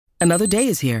Another day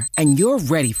is here, and you're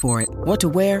ready for it. What to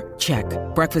wear? Check.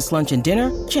 Breakfast, lunch, and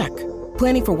dinner? Check.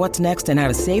 Planning for what's next and how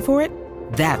to save for it?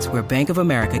 That's where Bank of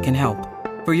America can help.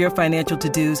 For your financial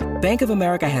to-dos, Bank of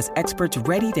America has experts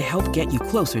ready to help get you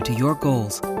closer to your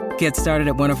goals. Get started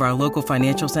at one of our local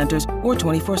financial centers or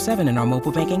 24/7 in our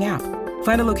mobile banking app.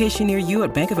 Find a location near you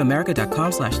at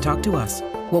bankofamerica.com/talktous.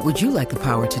 What would you like the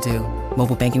power to do?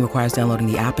 Mobile banking requires downloading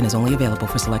the app and is only available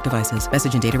for select devices.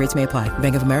 Message and data rates may apply.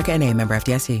 Bank of America N.A., member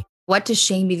FDIC. What does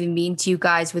shame even mean to you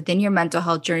guys within your mental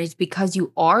health journeys because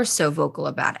you are so vocal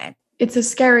about it? It's a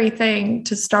scary thing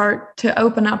to start to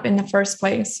open up in the first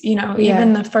place.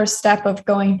 Even the first step of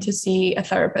going to see a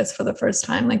therapist for the first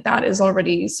time, like that is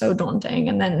already so daunting.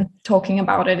 And then talking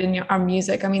about it in our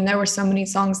music. I mean, there were so many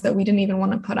songs that we didn't even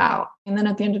want to put out. And then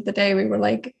at the end of the day, we were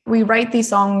like, we write these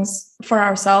songs for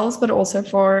ourselves, but also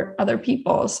for other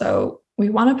people. So we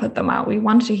want to put them out. We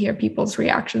want to hear people's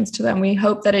reactions to them. We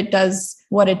hope that it does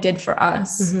what it did for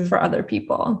us, for other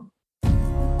people.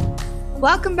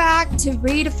 Welcome back to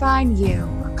Redefine You,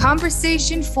 a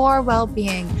conversation for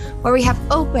well-being, where we have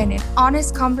open and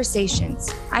honest conversations.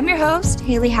 I'm your host,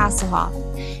 Haley Hasselhoff.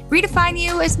 Redefine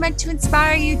You is meant to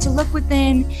inspire you to look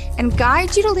within and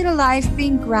guide you to lead a life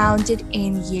being grounded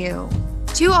in you.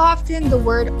 Too often, the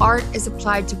word art is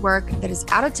applied to work that is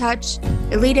out of touch,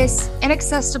 elitist,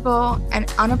 inaccessible,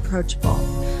 and unapproachable.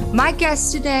 My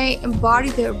guests today embody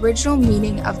the original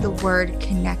meaning of the word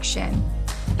connection.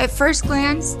 At first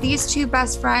glance, these two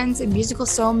best friends and musical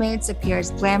soulmates appear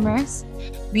as glamorous,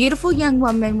 beautiful young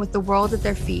women with the world at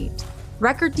their feet.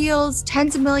 Record deals,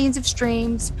 tens of millions of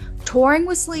streams, touring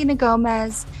with Selena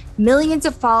Gomez, millions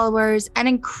of followers, and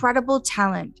incredible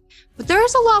talent. But there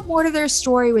is a lot more to their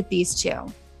story with these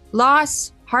two.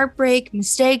 Loss, heartbreak,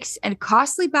 mistakes, and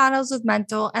costly battles with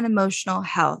mental and emotional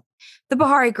health. The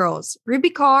Bahari Girls, Ruby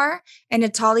Kaur and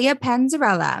Natalia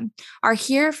Panzarella, are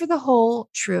here for the whole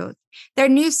truth. Their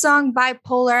new song,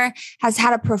 Bipolar, has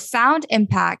had a profound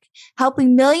impact,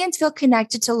 helping millions feel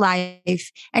connected to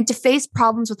life and to face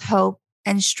problems with hope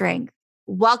and strength.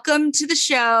 Welcome to the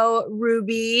show,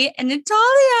 Ruby and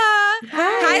Natalia.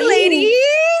 Hi, ladies.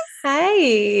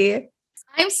 Hi.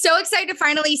 I'm so excited to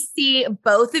finally see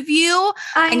both of you.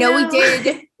 I know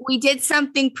we did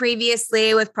something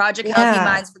previously with Project Healthy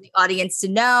Minds for the audience to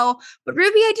know, but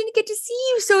Ruby, I didn't get to see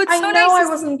you, so it's so nice. I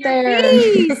wasn't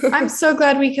there. I'm so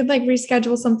glad we could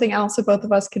reschedule something else so both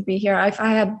of us could be here. I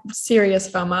had serious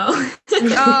FOMO.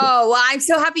 Oh, well, I'm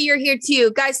so happy you're here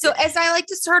too, guys. So as I like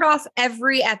to start off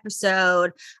every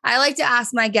episode, I like to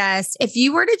ask my guests, if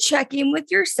you were to check in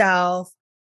with yourself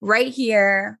right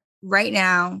here, right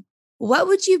now, what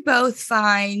would you both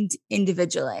find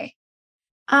individually?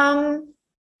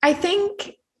 I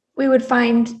think we would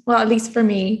find, well, at least for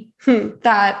me,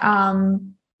 that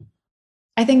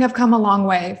I think I've come a long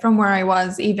way from where I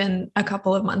was even a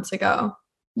couple of months ago,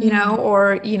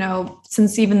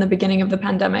 since even the beginning of the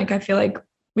pandemic. I feel like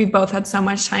we've both had so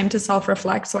much time to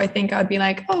self-reflect. So I think I'd be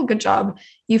like, oh, good job.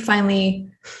 You finally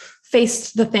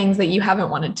faced the things that you haven't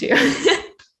wanted to.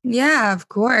 Yeah, of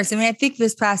course. I mean, I think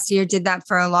this past year did that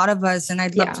for a lot of us, and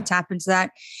I'd love to tap into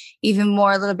that even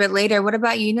more a little bit later. What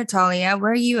about you, Natalia?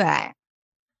 Where are you at?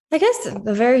 I guess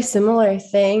a very similar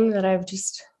thing that I've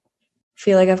just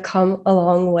feel like I've come a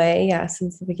long way,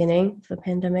 since the beginning of the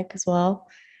pandemic as well.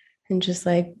 And just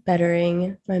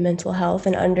bettering my mental health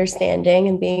and understanding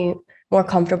and being more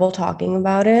comfortable talking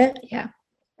about it. Yeah.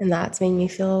 And that's made me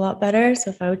feel a lot better. So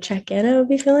if I would check in, I would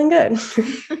be feeling good.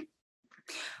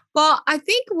 Well, I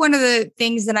think one of the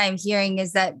things that I'm hearing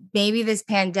is that maybe this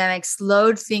pandemic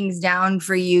slowed things down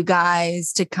for you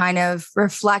guys to kind of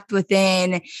reflect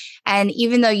within. And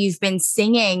even though you've been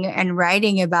singing and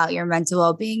writing about your mental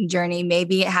well-being journey,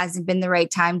 maybe it hasn't been the right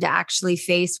time to actually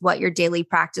face what your daily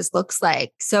practice looks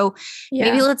like. So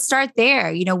maybe let's start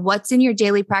there. What's in your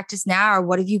daily practice now, or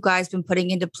what have you guys been putting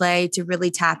into play to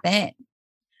really tap in?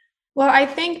 Well, I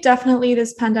think definitely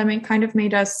this pandemic kind of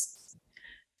made us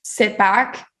sit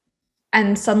back.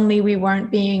 And suddenly we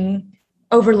weren't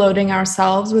overloading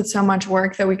ourselves with so much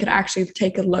work that we could actually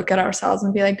take a look at ourselves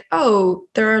and be like, oh,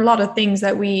 there are a lot of things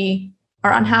that we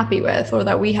are unhappy with or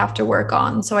that we have to work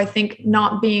on. So I think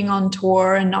not being on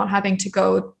tour and not having to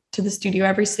go to the studio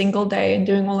every single day and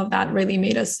doing all of that really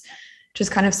made us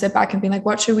just kind of sit back and be like,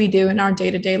 what should we do in our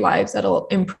day-to-day lives that'll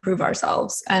improve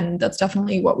ourselves? And that's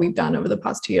definitely what we've done over the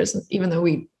past 2 years, even though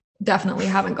we definitely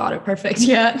haven't got it perfect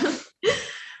yet.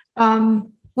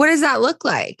 What does that look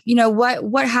like?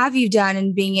 What have you done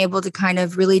in being able to kind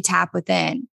of really tap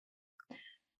within?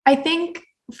 I think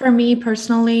for me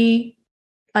personally,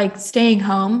 like staying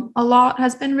home a lot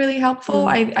has been really helpful.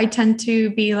 I tend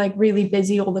to be like really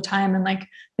busy all the time and like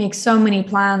make so many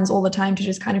plans all the time to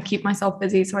just kind of keep myself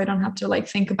busy so I don't have to like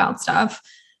think about stuff.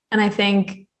 And I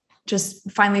think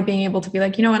just finally being able to be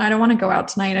like, you know what, I don't want to go out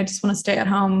tonight. I just want to stay at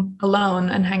home alone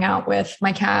and hang out with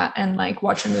my cat and like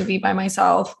watch a movie by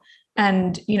myself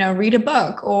and, you know, read a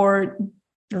book or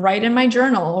write in my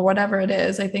journal or whatever it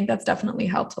is. I think that's definitely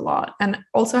helped a lot. And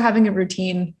also having a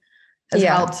routine has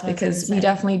helped because we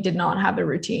definitely did not have a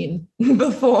routine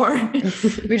before.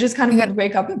 We just kind of would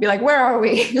wake up and be like, where are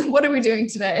we? What are we doing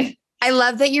today? I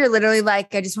love that you're literally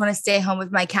like, I just want to stay home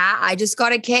with my cat. I just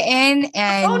got a kitten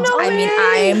and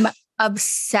I'm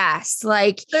obsessed.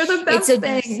 Like they're the best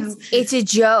things. It's a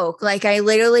joke. Like I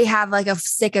literally have like a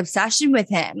sick obsession with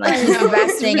him. Like he's the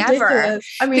best thing ever.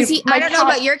 I mean, I don't know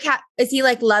about your cat. Is he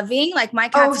like loving? Like my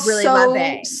cat's really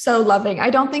loving. So loving. I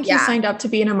don't think he signed up to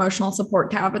be an emotional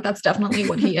support cat, but that's definitely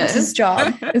what he is. It's his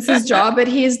job. It's his job, but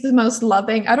he's the most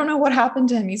loving. I don't know what happened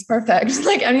to him. He's perfect.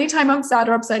 Like anytime I'm sad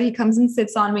or upset, he comes and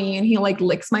sits on me and he like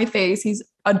licks my face. He's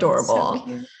adorable.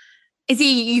 So is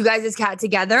he you guys' cat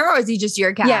together or is he just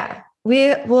your cat? Yeah.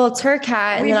 It's her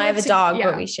cat and then I have a dog,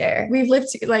 but we share. We've lived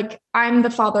like I'm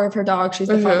the father of her dog. She's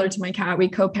the father to my cat. We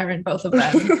co-parent both of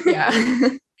them. Yeah.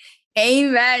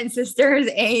 Amen, sisters.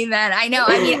 Amen. I know.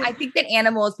 I mean, I think that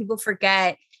animals, people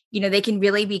forget, you know, they can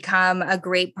really become a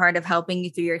great part of helping you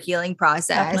through your healing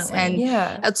process. Definitely.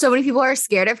 And so many people are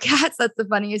scared of cats. That's the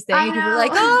funniest thing. People are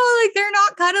like, oh, like they're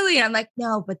not cuddly. And I'm like,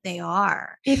 no, but they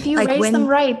are. If you raise them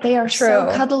right, they are so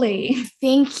cuddly.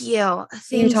 Thank you.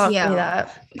 You taught me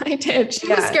that. I did. She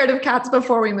was scared of cats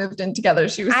before we moved in together.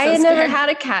 She was. I had never had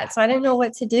a cat, so I didn't know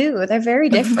what to do. They're very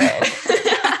different.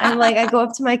 I'm like, I go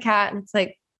up to my cat and it's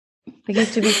like, I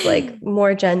used to be like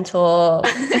more gentle.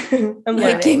 I'm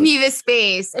like, give me the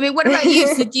space. I mean, what about you?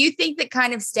 So do you think that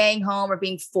kind of staying home or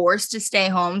being forced to stay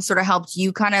home sort of helped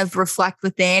you kind of reflect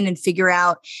within and figure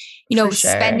out, you know,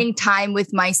 spending time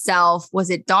with myself? Was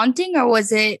it daunting or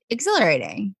was it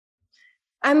exhilarating?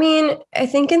 I mean, I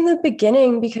think in the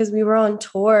beginning, because we were on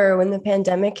tour when the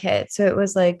pandemic hit, so it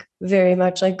was like very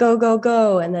much like go, go,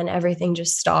 go. And then everything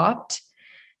just stopped.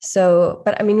 So,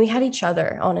 but I mean, we had each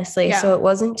other, honestly. Yeah. So it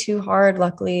wasn't too hard.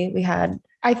 Luckily, we had.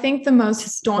 I think the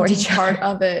most daunting part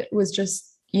of it was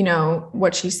just, you know,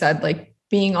 what she said, like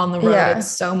being on the road. Yeah.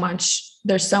 It's so much,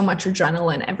 there's so much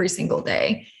adrenaline every single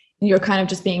day. You're kind of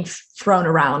just being thrown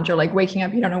around. You're like waking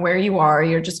up, you don't know where you are.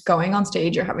 You're just going on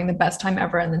stage. You're having the best time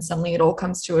ever. And then suddenly it all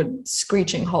comes to a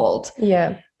screeching halt.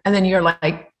 Yeah. And then you're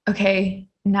like, okay,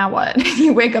 now what?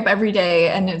 You wake up every day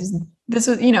and this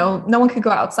was, you know, no one could go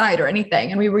outside or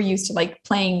anything. And we were used to like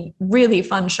playing really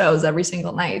fun shows every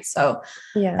single night. So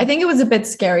yeah, I think it was a bit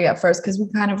scary at first because we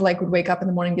kind of like would wake up in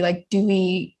the morning and be like, do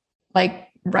we like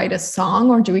write a song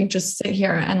or do we just sit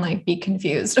here and like be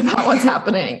confused about what's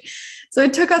happening? So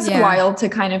it took us a while to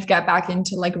kind of get back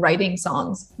into like writing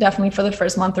songs. Definitely for the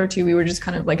first month or two, we were just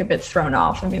kind of like a bit thrown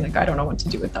off and being like, I don't know what to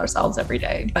do with ourselves every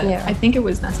day. But I think it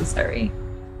was necessary.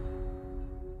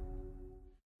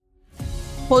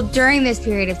 Well, during this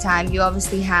period of time, you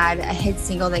obviously had a hit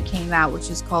single that came out, which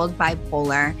was called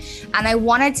Bipolar. And I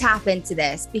want to tap into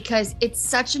this because it's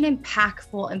such an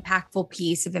impactful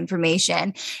piece of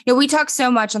information. You know, we talk so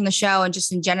much on the show and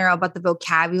just in general about the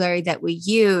vocabulary that we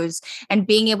use and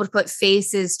being able to put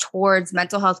faces towards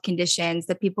mental health conditions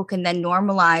that people can then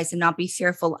normalize and not be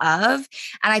fearful of.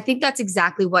 And I think that's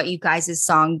exactly what you guys'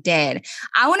 song did.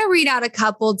 I want to read out a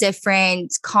couple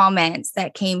different comments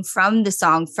that came from the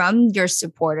song, from your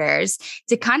supporters,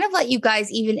 to kind of let you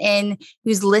guys, even in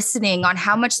who's listening, on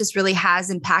how much this really has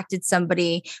impacted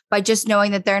somebody by just knowing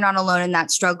that they're not alone in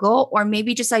that struggle, or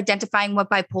maybe just identifying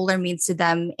what bipolar means to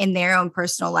them in their own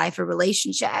personal life or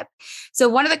relationship. So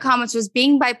one of the comments was,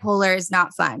 being bipolar is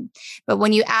not fun, but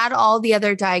when you add all the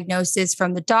other diagnoses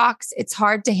from the docs, it's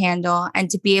hard to handle, and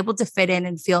to be able to fit in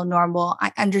and feel normal.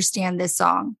 I understand this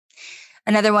song.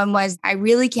 Another one was, I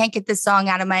really can't get this song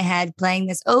out of my head, playing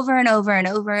this over and over and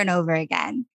over and over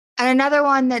again. And another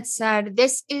one that said,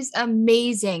 this is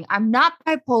amazing. I'm not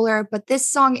bipolar, but this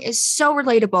song is so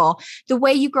relatable. The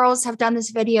way you girls have done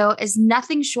this video is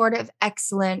nothing short of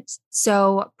excellent.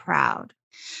 So proud.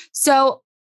 So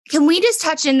can we just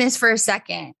touch in this for a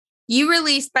second? You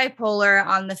released Bipolar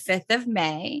on the 5th of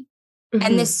May. Mm-hmm.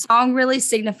 And this song really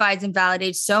signifies and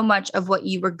validates so much of what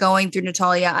you were going through,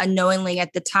 Natalia, unknowingly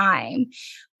at the time.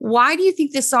 Why do you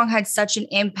think this song had such an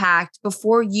impact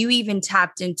before you even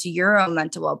tapped into your own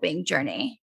mental well-being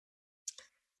journey?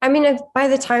 I mean, by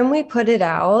the time we put it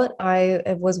out, I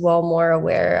was well more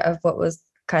aware of what was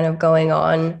kind of going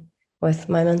on with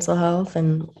my mental health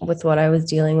and with what I was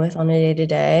dealing with on a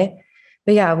day-to-day.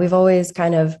 But yeah, we've always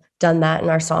kind of done that in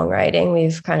our songwriting.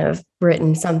 We've kind of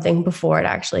written something before it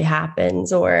actually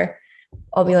happens, or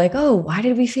I'll be like, oh, why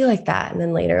did we feel like that? And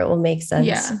then later it will make sense.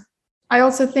 Yeah. I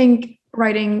also think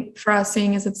writing for us,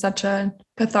 seeing as it's such a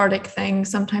cathartic thing,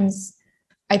 sometimes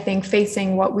I think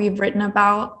facing what we've written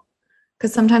about,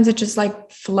 because sometimes it just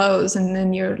like flows and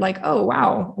then you're like, oh,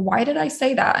 wow, why did I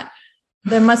say that?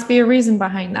 There must be a reason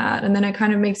behind that. And then it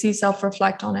kind of makes you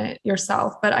self-reflect on it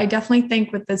yourself. But I definitely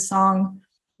think with this song,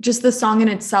 just the song in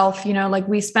itself, you know, like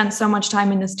we spent so much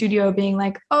time in the studio being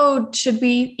like, oh, should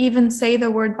we even say the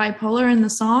word bipolar in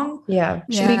the song? Yeah.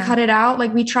 Should we cut it out?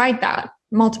 Like we tried that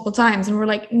multiple times and we're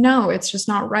like, no, it's just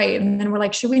not right. And then we're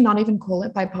like, should we not even call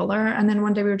it bipolar? And then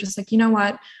one day we were just like, you know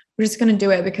what? We're just going to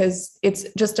do it because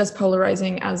it's just as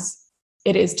polarizing as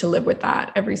it is to live with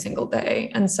that every single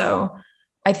day. And so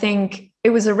I think it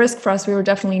was a risk for us. We were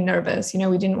definitely nervous. You know,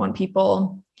 we didn't want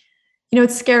people, you know,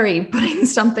 it's scary putting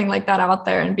something like that out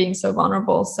there and being so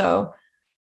vulnerable. So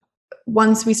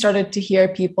once we started to hear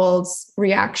people's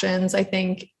reactions, I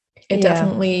think it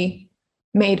definitely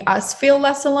made us feel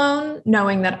less alone,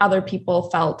 knowing that other people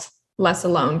felt less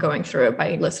alone going through it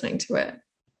by listening to it.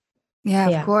 Yeah,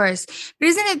 of course. But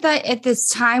isn't it that at this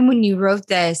time when you wrote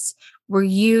this, were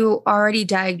you already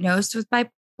diagnosed with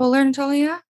bipolar,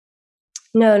 Natalia?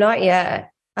 No, not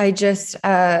yet. I just,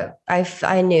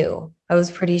 I knew, I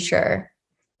was pretty sure,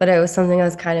 but it was something I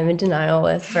was kind of in denial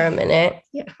with for a minute.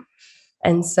 Yeah.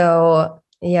 And so,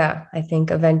 yeah, I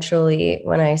think eventually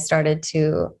when I started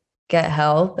to get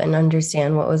help and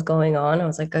understand what was going on, I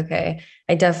was like, okay,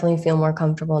 I definitely feel more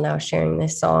comfortable now sharing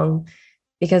this song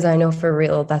because I know for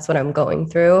real, that's what I'm going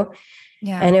through.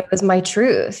 Yeah. And it was my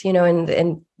truth, you know,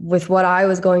 and with what I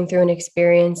was going through and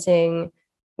experiencing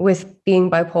with being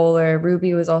bipolar,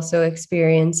 Ruby was also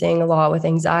experiencing a lot with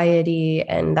anxiety,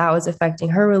 and that was affecting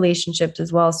her relationships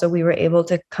as well. So we were able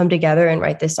to come together and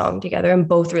write this song together and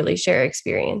both really share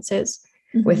experiences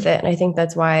with it. And I think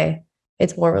that's why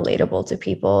it's more relatable to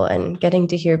people, and getting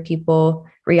to hear people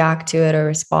react to it or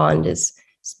respond is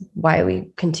why we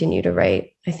continue to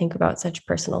write, I think, about such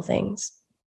personal things.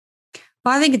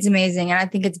 Well, I think it's amazing, and I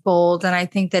think it's bold, and I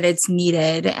think that it's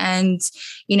needed. And,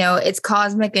 you know, it's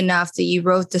cosmic enough that you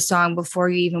wrote the song before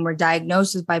you even were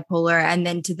diagnosed with bipolar, and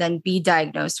then to then be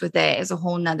diagnosed with it is a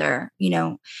whole nother, you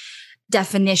know,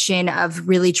 definition of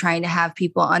really trying to have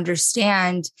people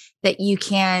understand that you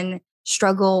can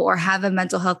struggle or have a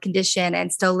mental health condition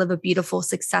and still live a beautiful,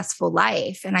 successful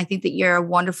life. And I think that you're a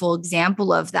wonderful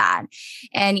example of that.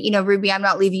 And, you know, Ruby, I'm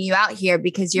not leaving you out here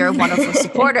because you're a wonderful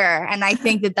supporter. And I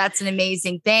think that that's an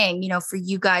amazing thing, you know, for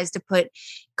you guys to put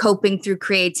coping through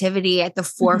creativity at the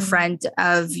forefront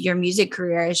of your music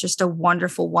career is just a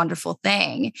wonderful, wonderful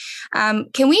thing.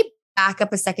 Can we back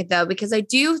up a second though, because I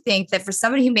do think that for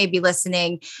somebody who may be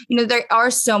listening, you know, there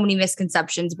are so many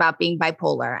misconceptions about being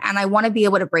bipolar, and I want to be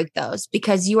able to break those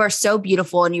because you are so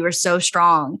beautiful and you are so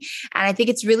strong. And I think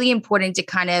it's really important to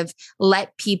kind of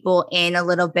let people in a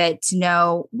little bit to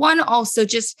know, one, also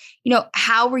just, you know,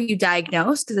 how were you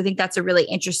diagnosed? Because I think that's a really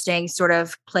interesting sort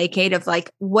of placate of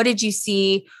like, what did you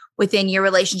see within your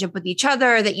relationship with each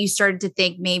other that you started to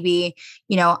think maybe,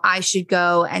 you know, I should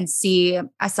go and see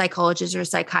a psychologist or a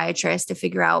psychiatrist to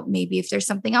figure out maybe if there's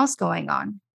something else going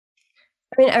on?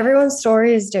 I mean, everyone's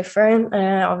story is different.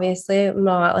 And obviously I'm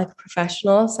not like a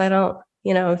professional, so I don't,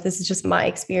 you know, if this is just my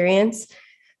experience.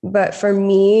 But for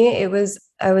me, I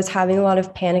was having a lot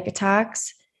of panic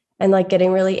attacks and like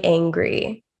getting really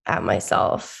angry at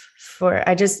myself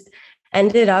I just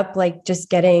ended up like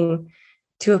just getting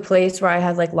to a place where I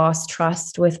had like lost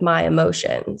trust with my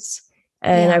emotions.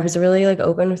 And I was really like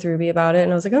open with Ruby about it.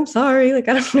 And I was like, I'm sorry, like,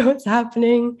 I don't know what's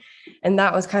happening. And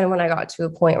that was kind of when I got to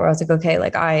a point where I was like, okay,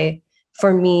 like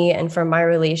for me and for my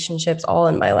relationships all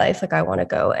in my life, like I want to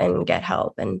go and get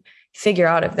help and figure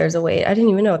out if there's a way. I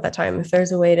didn't even know at that time if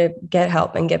there's a way to get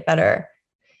help and get better.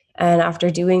 And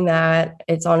after doing that,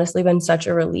 it's honestly been such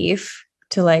a relief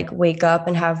to like wake up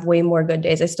and have way more good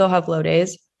days. I still have low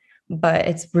days, but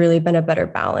it's really been a better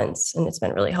balance, and it's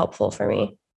been really helpful for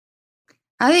me.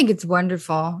 I think it's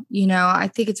wonderful. You know, I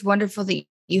think it's wonderful that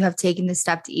you have taken the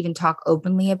step to even talk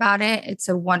openly about it. It's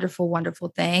a wonderful,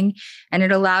 wonderful thing. And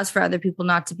it allows for other people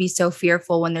not to be so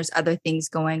fearful when there's other things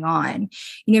going on.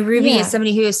 You know, Ruby is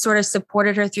somebody who has sort of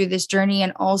supported her through this journey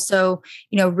and also,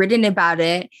 you know, written about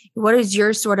it. What is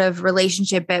your sort of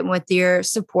relationship been with your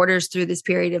supporters through this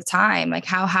period of time? Like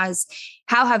how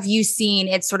have you seen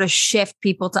it sort of shift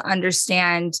people to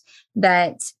understand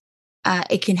that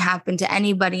it can happen to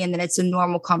anybody and that it's a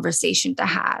normal conversation to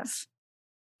have?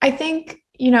 I think,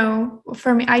 you know,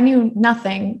 for me, I knew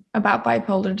nothing about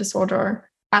bipolar disorder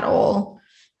at all.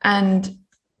 And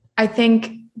I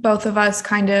think both of us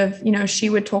kind of, she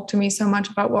would talk to me so much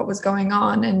about what was going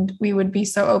on, and we would be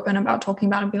so open about talking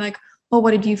about it and be like, well,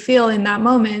 what did you feel in that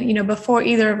moment? Before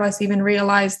either of us even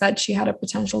realized that she had a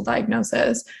potential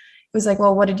diagnosis. It was like,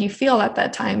 well, what did you feel at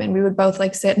that time? And we would both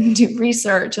like sit and do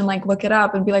research and like look it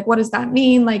up and be like, what does that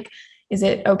mean? Like, is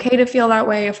it okay to feel that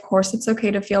way? Of course it's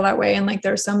okay to feel that way. And like,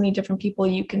 there are so many different people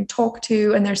you can talk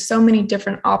to, and there's so many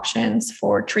different options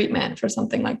for treatment for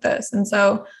something like this. And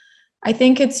so I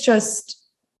think it's just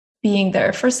being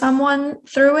there for someone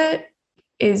through it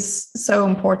is so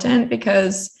important,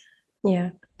 because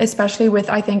especially with,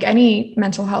 I think, any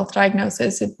mental health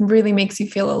diagnosis, it really makes you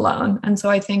feel alone. And so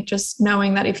I think just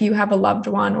knowing that if you have a loved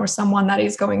one or someone that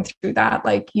is going through that,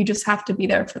 like, you just have to be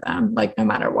there for them, like, no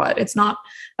matter what. It's not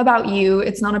about you.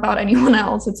 It's not about anyone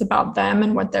else. It's about them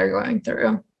and what they're going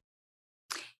through.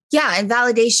 Yeah. And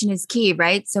validation is key,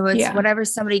 right? So it's whatever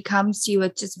somebody comes to you,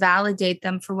 it's just validate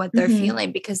them for what they're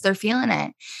feeling, because they're feeling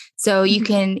it. So you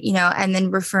can, and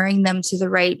then referring them to the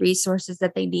right resources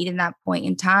that they need in that point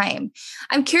in time.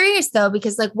 I'm curious though,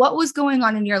 because like, what was going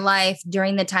on in your life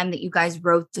during the time that you guys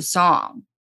wrote the song?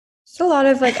 Just a lot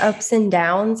of like ups and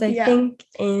downs, I think,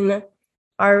 in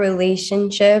our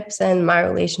relationships and my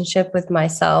relationship with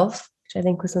myself, which I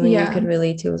think was something you could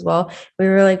relate to as well. We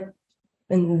were like,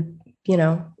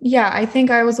 I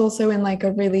think I was also in like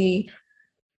a really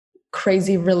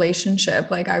crazy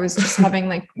relationship. Like, I was just having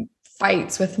like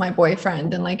fights with my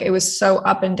boyfriend, and like, it was so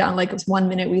up and down. Like, it was one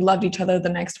minute we loved each other, the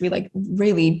next we like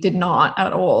really did not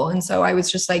at all. And so I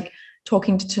was just like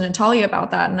talking to Natalia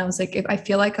about that, and I was like, I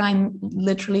feel like I'm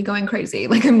literally going crazy.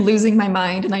 Like, I'm losing my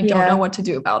mind and I don't know what to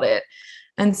do about it.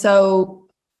 And so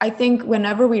I think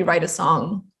whenever we write a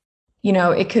song,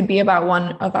 it could be about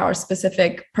one of our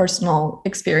specific personal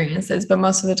experiences, but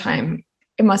most of the time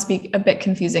it must be a bit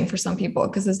confusing for some people,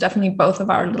 because there's definitely both of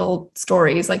our little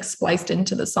stories like spliced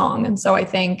into the song. And so I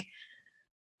think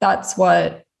that's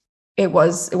what it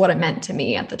meant to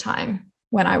me at the time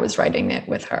when I was writing it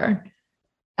with her.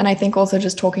 And I think also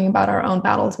just talking about our own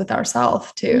battles with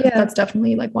ourselves too. Yeah. That's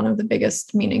definitely like one of the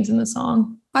biggest meanings in the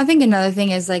song. I think another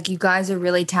thing is like, you guys are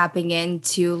really tapping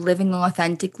into living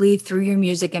authentically through your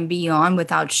music and beyond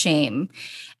without shame.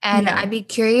 And I'd be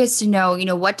curious to know,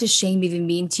 what does shame even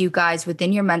mean to you guys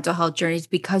within your mental health journeys,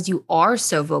 because you are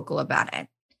so vocal about it?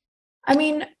 I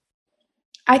mean,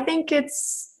 I think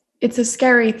it's a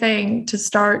scary thing to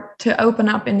start to open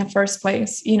up in the first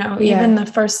place. Even the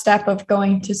first step of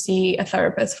going to see a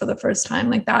therapist for the first time,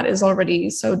 like, that is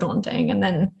already so daunting. And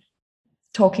then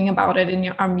talking about it in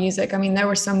our music. I mean, there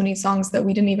were so many songs that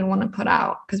we didn't even want to put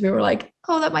out because we were like,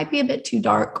 oh, that might be a bit too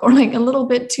dark, or like a little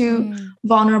bit too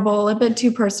vulnerable, a bit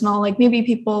too personal. Like, maybe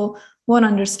people won't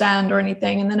understand or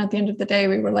anything. And then at the end of the day,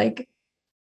 we were like,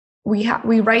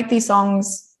 we write these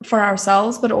songs for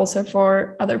ourselves, but also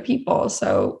for other people.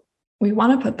 So we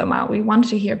want to put them out. We want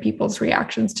to hear people's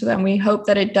reactions to them. We hope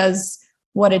that it does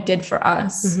what it did for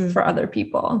us, for other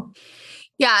people.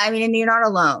 Yeah, I mean, and you're not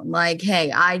alone. Like,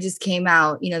 hey, I just came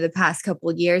out, the past couple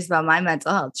of years about my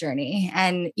mental health journey.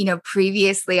 And,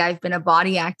 previously I've been a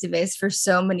body activist for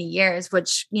so many years,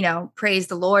 which, praise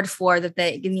the Lord for that,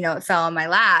 it fell on my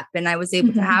lap and I was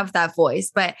able to have that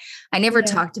voice. But I never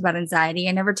talked about anxiety.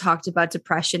 I never talked about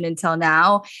depression until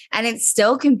now. And it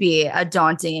still can be a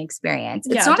daunting experience.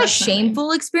 It's not a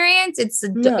shameful experience.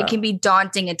 It can be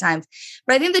daunting at times.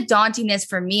 But I think the dauntingness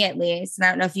for me, at least, and I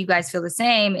don't know if you guys feel the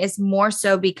same, is more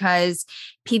so because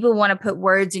people want to put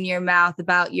words in your mouth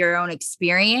about your own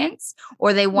experience,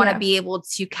 or they want to be able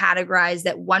to categorize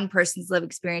that one person's lived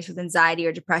experience with anxiety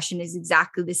or depression is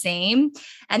exactly the same.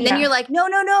 And then you're like, no,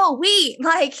 wait,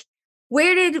 like,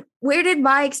 where did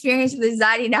my experience with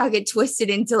anxiety now get twisted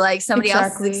into like somebody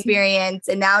else's experience?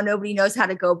 And now nobody knows how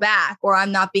to go back, or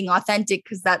I'm not being authentic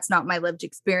because that's not my lived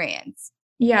experience.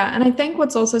 Yeah. And I think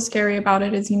what's also scary about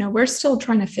it is, we're still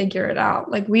trying to figure it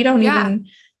out. Like, we don't even,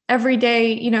 every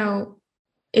day,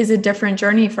 is a different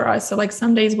journey for us. So like,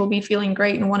 some days we'll be feeling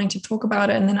great and wanting to talk about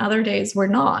it, and then other days we're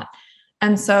not.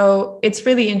 And so it's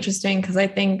really interesting, because I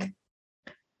think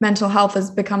mental health has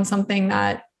become something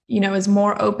that, is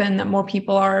more open, that more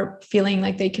people are feeling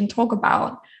like they can talk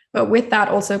about. But with that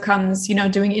also comes,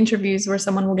 doing interviews where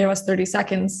someone will give us 30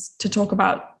 seconds to talk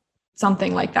about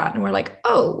something like that. And we're like,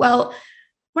 oh, well,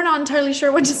 we're not entirely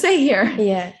sure what to say here.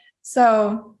 Yeah.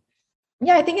 So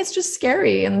yeah, I think it's just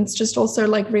scary. And it's just also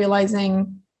like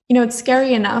realizing, it's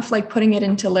scary enough, like putting it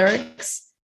into lyrics,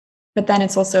 but then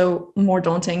it's also more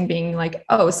daunting being like,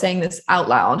 oh, saying this out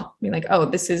loud, being like, oh,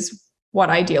 this is what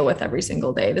I deal with every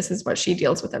single day. This is what she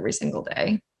deals with every single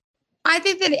day. I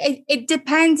think that it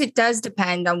depends. It does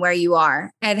depend on where you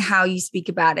are and how you speak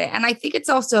about it. And I think it's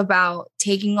also about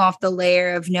taking off the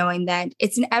layer of knowing that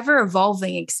it's an ever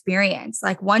evolving experience.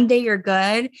 Like one day you're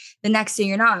good, the next day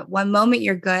you're not. One moment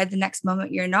you're good, the next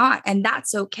moment you're not. And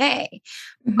that's okay.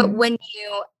 Mm-hmm. But when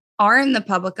you are in the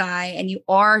public eye and you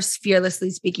are fearlessly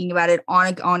speaking about it on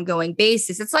an ongoing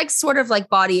basis, it's like sort of like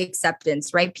body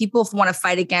acceptance, right? People want to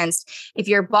fight against, if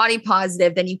you're body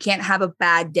positive, then you can't have a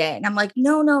bad day. And I'm like,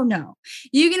 no.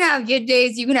 You can have good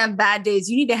days. You can have bad days.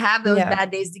 You need to have those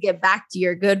bad days to get back to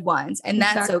your good ones. And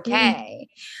that's okay.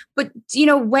 But,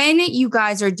 when you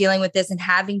guys are dealing with this and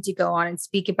having to go on and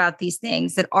speak about these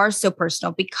things that are so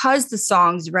personal, because the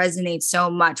songs resonate so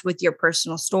much with your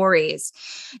personal stories,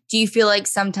 do you feel like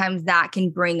sometimes that can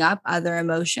bring up other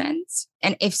emotions?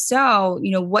 And if so,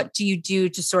 what do you do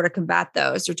to sort of combat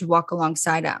those or to walk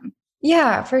alongside them?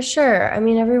 Yeah, for sure. I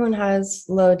mean, everyone has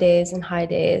low days and high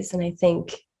days. And I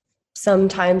think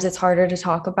sometimes it's harder to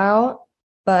talk about,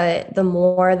 but the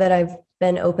more that I've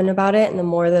been open about it and the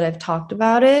more that I've talked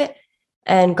about it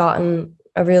and gotten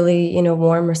a really,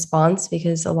 warm response,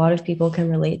 because a lot of people can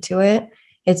relate to it,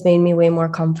 it's made me way more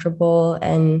comfortable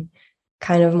and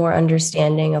kind of more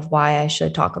understanding of why I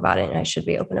should talk about it and I should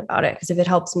be open about it. Because if it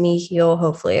helps me heal,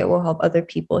 hopefully it will help other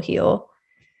people heal.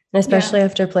 And especially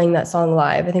after playing that song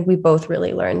live, I think we both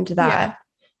really learned that. Yeah.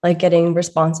 Like getting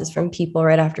responses from people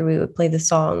right after we would play the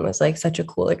song was like such a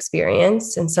cool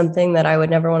experience and something that I would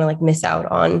never want to like miss out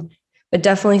on. But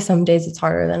definitely some days it's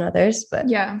harder than others, but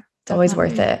it's always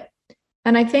worth it.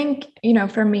 And I think,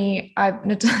 for me,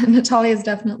 Natalia has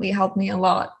definitely helped me a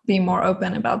lot be more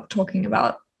open about talking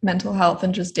about mental health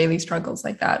and just daily struggles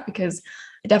like that, because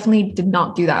I definitely did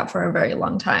not do that for a very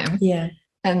long time. Yeah.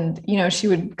 And, she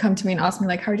would come to me and ask me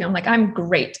like, how are you? I'm like, I'm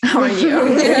great. How are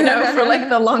you? For like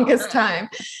the longest time.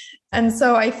 And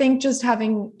so I think just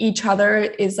having each other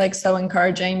is like so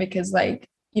encouraging, because like,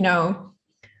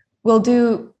 we'll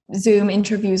do Zoom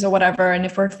interviews or whatever. And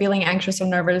if we're feeling anxious or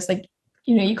nervous, like,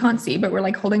 you can't see, but we're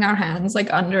like holding our hands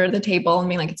like under the table and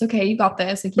being like, it's okay. You got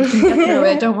this. Like you can get through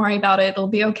it. Don't worry about it. It'll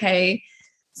be okay.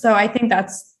 So I think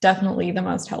that's definitely the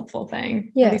most helpful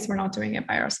thing. Yeah. At least we're not doing it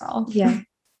by ourselves. Yeah.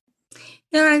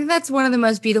 No, I think that's one of the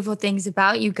most beautiful things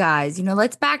about you guys.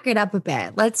 Let's back it up a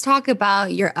bit. Let's talk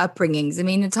about your upbringings. I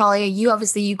mean, Natalia, you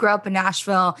grew up in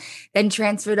Nashville, then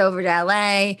transferred over to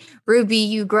LA. Ruby,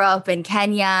 you grew up in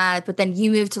Kenya, but then you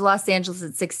moved to Los Angeles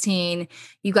at 16.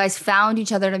 You guys found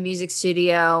each other in a music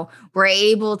studio, were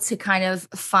able to kind of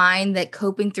find that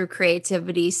coping through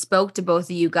creativity spoke to both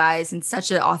of you guys in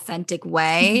such an authentic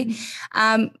way.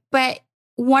 But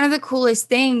one of the coolest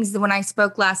things when I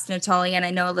spoke last to Natalia, and I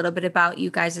know a little bit about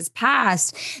you guys'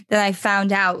 past, that I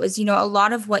found out was, a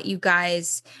lot of what you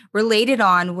guys related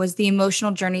on was the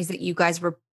emotional journeys that you guys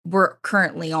were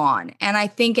currently on. And I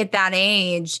think at that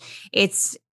age,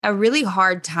 it's a really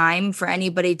hard time for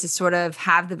anybody to sort of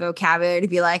have the vocabulary to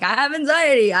be like, I have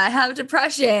anxiety, I have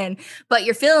depression, but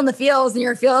you're feeling the feels and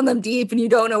you're feeling them deep and you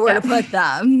don't know where to put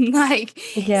them.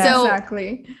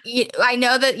 Exactly. I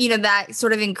know that, that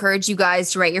sort of encouraged you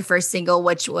guys to write your first single,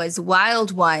 which was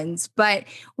Wild Ones. But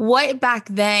what back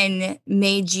then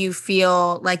made you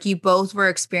feel like you both were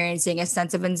experiencing a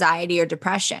sense of anxiety or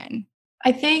depression?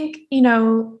 I think,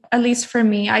 at least for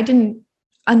me, I didn't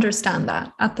understand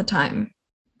that at the time.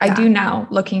 I do now,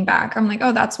 looking back. I'm like,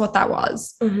 oh, that's what that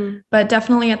was. Mm-hmm. But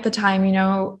definitely at the time,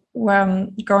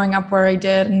 when growing up where I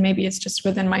did, and maybe it's just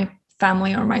within my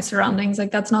family or my surroundings, like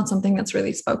that's not something that's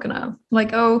really spoken of.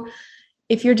 Like, oh,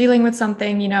 if you're dealing with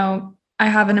something, I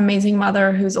have an amazing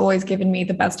mother who's always given me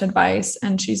the best advice,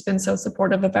 and she's been so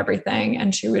supportive of everything.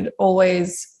 And she would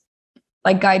always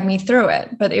like guide me through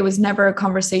it. But it was never a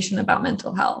conversation about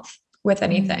mental health with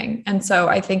anything. Mm-hmm. And so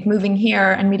I think moving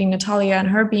here and meeting Natalia and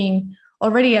her being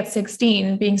already at 16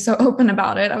 and being so open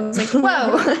about it, I was like,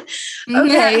 whoa,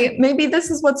 okay, maybe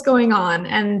this is what's going on.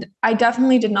 And I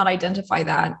definitely did not identify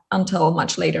that until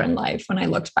much later in life, when I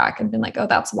looked back and been like, oh,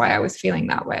 that's why I was feeling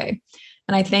that way.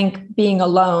 And I think being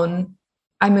alone,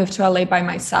 I moved to LA by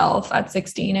myself at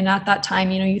 16. And at that time,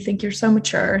 you think you're so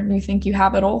mature and you think you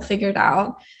have it all figured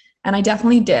out. And I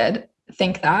definitely did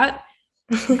think that,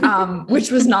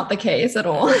 which was not the case at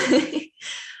all.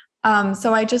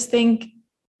 So I just think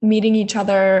meeting each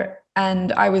other,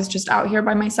 and I was just out here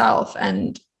by myself,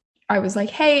 and I was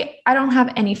like, hey, I don't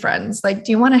have any friends. Like,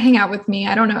 do you want to hang out with me?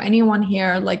 I don't know anyone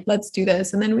here. Like, let's do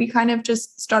this. And then we kind of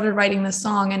just started writing this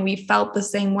song, and we felt the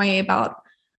same way about,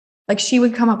 like, she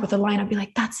would come up with a line. I'd be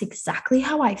like, that's exactly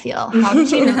how I feel. How did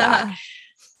you know that?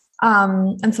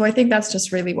 And so I think that's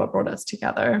just really what brought us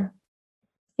together.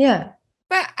 Yeah.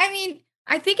 But I mean,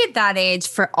 I think at that age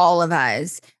for all of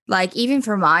us, like even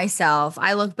for myself,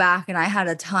 I look back and I had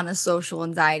a ton of social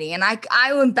anxiety, and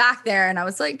I went back there and I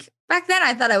was like, back then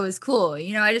I thought I was cool.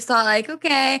 You know, I just thought like,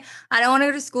 okay, I don't want to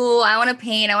go to school. I want to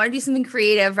paint. I want to do something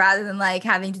creative rather than like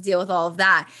having to deal with all of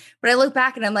that. But I look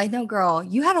back and I'm like, no, girl,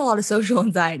 you had a lot of social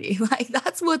anxiety. Like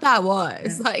that's what that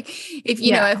was. Yeah. Like if,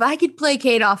 you know, if I could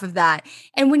placate off of that.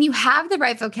 And when you have the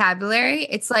right vocabulary,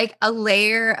 it's like a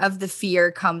layer of the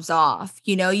fear comes off.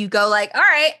 You know, you go like, all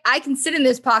right, I can sit in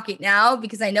this pocket now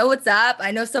because I know what's up. I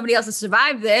know somebody else has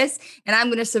survived this and I'm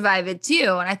going to survive it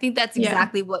too. And I think that's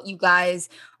exactly what you guys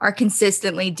are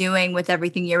consistently doing with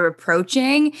everything you're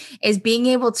approaching, is being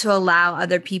able to allow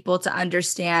other people to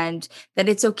understand that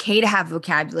it's okay to have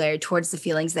vocabulary towards the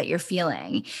feelings that you're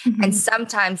feeling. Mm-hmm. And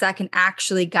sometimes that can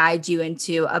actually guide you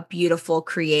into a beautiful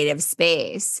creative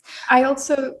space. I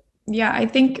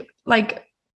think like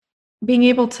being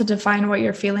able to define what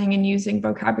you're feeling and using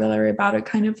vocabulary about it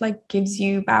kind of like gives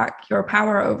you back your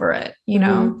power over it. You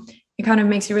know, it kind of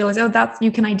makes you realize,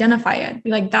 you can identify it.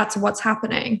 Like, that's what's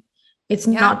happening. It's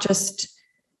not just,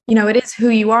 you know, it is who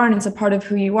you are and it's a part of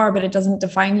who you are, but it doesn't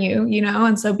define you, you know?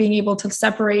 And so being able to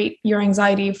separate your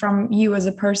anxiety from you as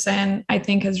a person, I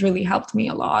think has really helped me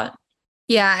a lot.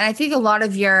 Yeah. And I think a lot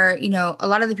of a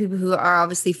lot of the people who are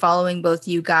obviously following both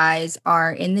you guys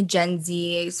are in the Gen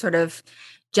Z sort of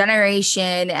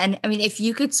generation. And I mean, if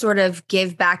you could sort of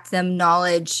give back to them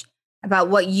knowledge about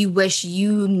what you wish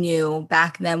you knew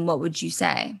back then, what would you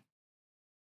say?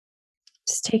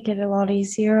 Just take it a lot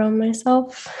easier on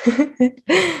myself. I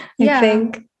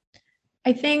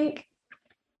think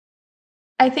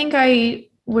I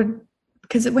would,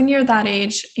 because when you're that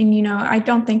age, and, you know, I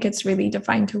don't think it's really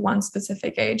defined to one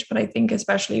specific age, but I think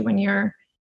especially when you're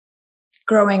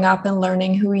growing up and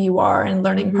learning who you are and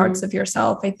learning parts of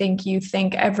yourself, I think you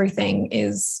think everything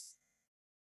is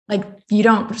like, you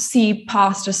don't see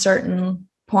past a certain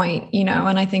point, you know?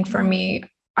 And I think for me,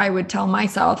 I would tell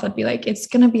myself, I'd be like, it's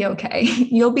going to be okay.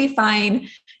 You'll be fine.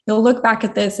 You'll look back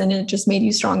at this and it just made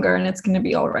you stronger and it's going to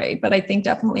be all right. But I think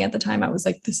definitely at the time I was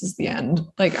like, this is the end.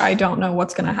 Like, I don't know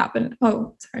what's going to happen.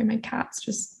 Oh, sorry. My cat's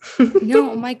just.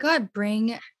 No, oh my God.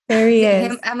 There he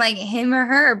is. Him. I'm like, him or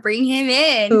her, bring him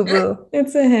in. Boo-boo.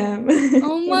 It's a him.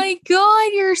 Oh my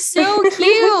God. You're so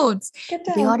cute.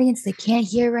 The audience, they can't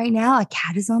hear right now. A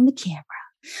cat is on the camera.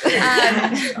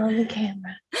 On the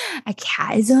camera. A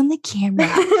cat is on the camera.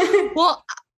 Well,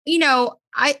 you know,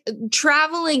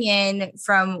 traveling in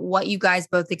from what you guys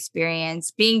both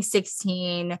experienced, being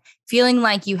 16, feeling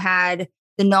like you had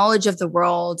the knowledge of the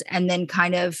world, and then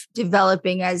kind of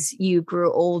developing as you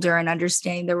grew older and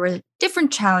understanding there were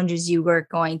different challenges you were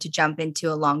going to jump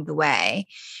into along the way.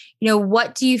 You know,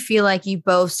 what do you feel like you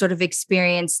both sort of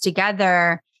experienced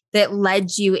together that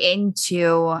led you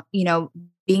into, you know,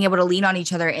 being able to lean on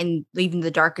each other in even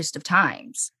the darkest of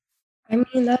times? I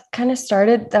mean, that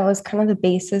was kind of the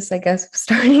basis, I guess, of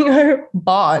starting our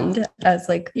bond as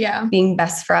like being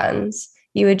best friends.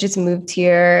 You had just moved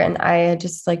here and I had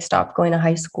just like stopped going to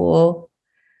high school.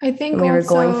 I think we were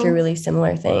going through really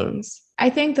similar things. I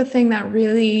think the thing that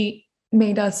really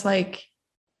made us like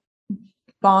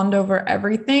bond over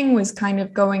everything was kind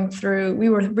of we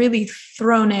were really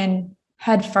thrown in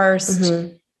head first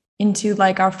into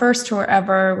like our first tour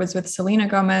ever was with Selena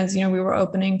Gomez. You know, we were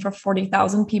opening for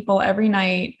 40,000 people every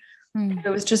night. It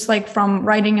was just like from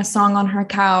writing a song on her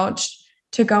couch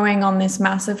to going on this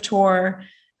massive tour.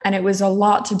 And it was a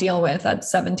lot to deal with at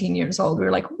 17 years old. We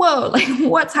were like, whoa, like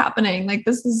what's happening? Like,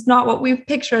 this is not what we've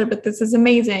pictured, but this is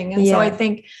amazing. And so I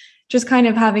think just kind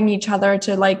of having each other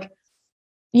to like,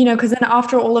 you know, because then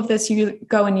after all of this, you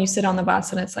go and you sit on the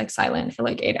bus and it's like silent for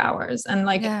like 8 hours. And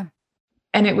like,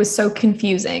 and it was so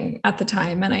confusing at the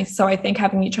time. And so I think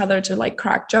having each other to like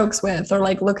crack jokes with, or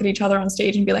like look at each other on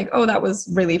stage and be like, oh, that was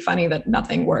really funny that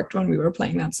nothing worked when we were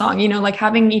playing that song. You know, like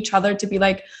having each other to be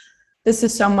like, this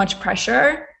is so much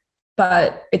pressure,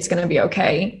 but it's going to be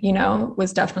okay, you know,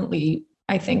 was definitely,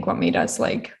 I think, what made us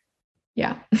like,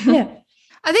 yeah.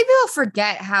 I think people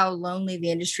forget how lonely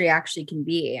the industry actually can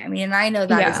be. I mean, and I know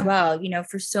that as well. You know,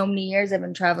 for so many years, I've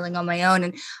been traveling on my own.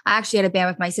 And I actually had a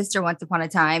band with my sister once upon a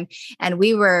time, and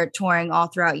we were touring all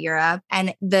throughout Europe.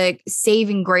 And the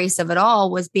saving grace of it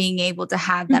all was being able to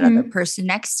have that other person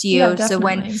next to you. Yeah, so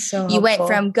when you went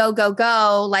from go, go,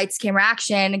 go, lights, camera,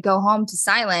 action, and go home to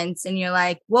silence, and you're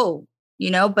like, whoa, you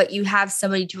know, but you have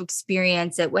somebody to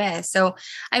experience it with. So,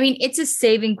 I mean, it's a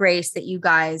saving grace that you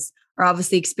guys are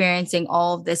obviously experiencing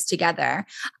all of this together.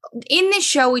 In this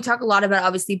show, we talk a lot about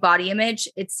obviously body image.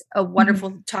 It's a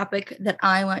wonderful topic that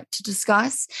I want to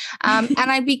discuss. And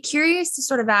I'd be curious to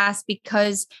sort of ask,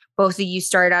 because both of you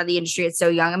started out of the industry at so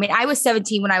young. I mean, I was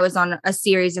 17 when I was on a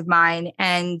series of mine,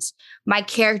 and my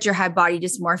character had body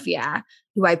dysmorphia,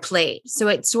 who I played. So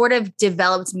it sort of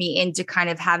developed me into kind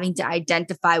of having to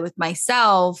identify with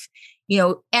myself.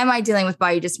 Am I dealing with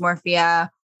body dysmorphia,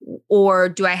 or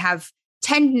do I have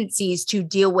tendencies to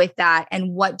deal with that?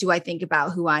 And what do I think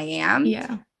about who I am?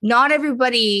 Yeah. Not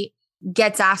everybody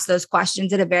gets asked those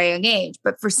questions at a very young age,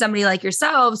 but for somebody like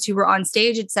yourselves who were on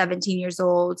stage at 17 years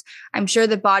old, I'm sure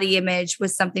the body image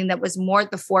was something that was more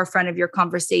at the forefront of your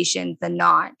conversations than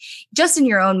not, just in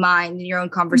your own mind, in your own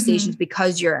conversations,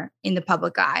 because you're in the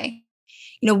public eye.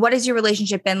 What has your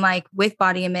relationship been like with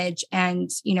body image, and,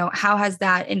 how has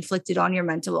that inflicted on your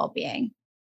mental well-being?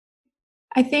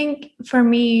 I think for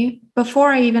me,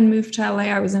 before I even moved to LA,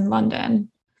 I was in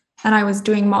London, and I was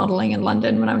doing modeling in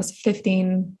London when I was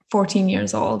 15, 14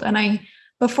 years old. And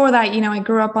before that, I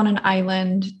grew up on an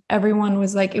island. Everyone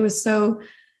was like,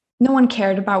 no one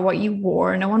cared about what you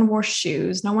wore. No one wore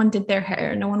shoes. No one did their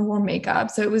hair. No one wore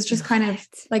makeup. So it was just kind of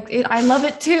like, I love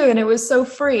it too. And it was so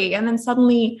free. And then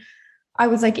suddenly I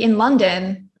was like in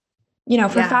London,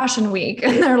 for Fashion Week,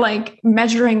 and they're like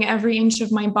measuring every inch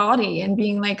of my body and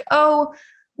being like, oh,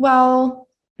 well,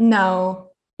 no,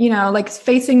 like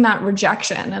facing that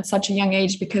rejection at such a young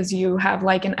age because you have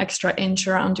like an extra inch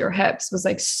around your hips was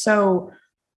like so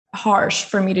harsh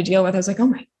for me to deal with. I was like, oh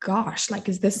my gosh, like,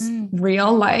 is this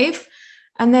real life?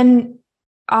 And then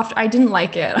after, I didn't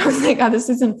like it. I was like, oh, this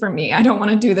isn't for me. I don't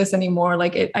want to do this anymore.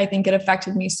 Like I think it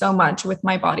affected me so much with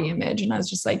my body image. And I was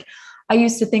just like, I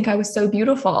used to think I was so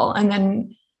beautiful. And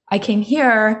then I came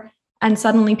here and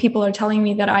suddenly people are telling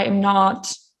me that I am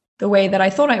not the way that I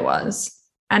thought I was.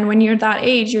 And when you're that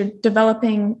age, you're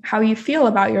developing how you feel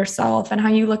about yourself and how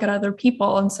you look at other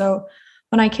people. And so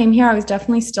when I came here, I was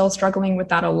definitely still struggling with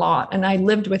that a lot. And I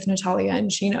lived with Natalia,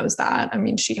 and she knows that. I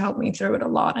mean, she helped me through it a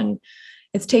lot. And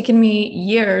it's taken me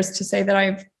years to say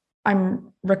that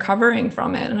I'm recovering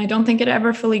from it. And I don't think it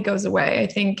ever fully goes away. I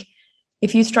think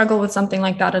if you struggle with something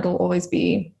like that, it'll always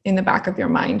be in the back of your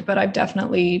mind. But I've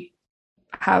definitely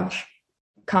have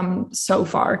come so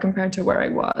far compared to where I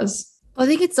was. Well, I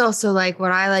think it's also like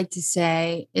what I like to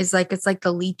say is like, it's like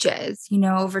the leeches,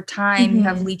 over time you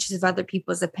have leeches of other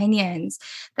people's opinions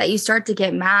that you start to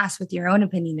get masked with your own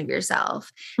opinion of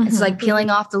yourself. It's like peeling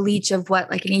off the leech of what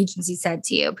like an agency said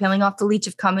to you, peeling off the leech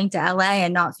of coming to LA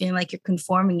and not feeling like you're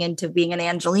conforming into being an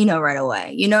Angelino right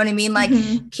away. You know what I mean? Like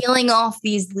peeling off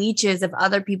these leeches of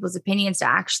other people's opinions to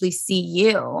actually see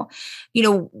you.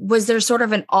 Was there sort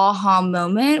of an aha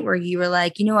moment where you were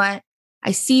like, you know what?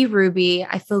 I see Ruby,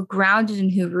 I feel grounded in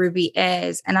who Ruby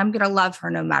is, and I'm going to love her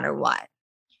no matter what?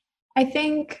 I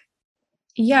think,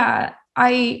 I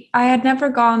had never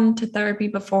gone to therapy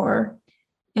before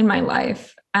in my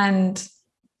life. And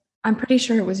I'm pretty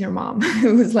sure it was your mom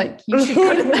who was like, you should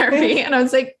go to therapy. And I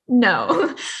was like,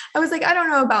 no. I was like, I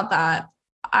don't know about that.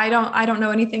 I don't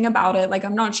know anything about it. Like,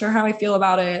 I'm not sure how I feel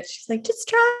about it. She's like, just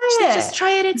try it. Just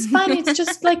try it. It's fun. It's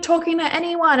just like talking to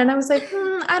anyone. And I was like,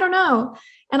 I don't know.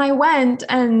 And I went,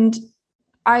 and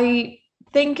I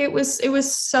think it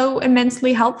was so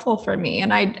immensely helpful for me.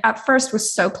 And I, at first,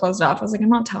 was so closed off. I was like, I'm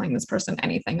not telling this person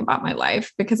anything about my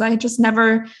life, because I just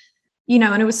never,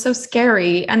 and it was so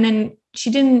scary. And then she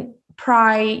didn't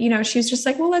pry, she was just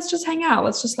like, well, let's just hang out.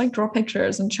 Let's just like draw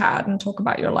pictures and chat and talk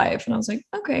about your life. And I was like,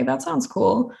 okay, that sounds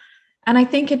cool. And I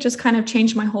think it just kind of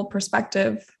changed my whole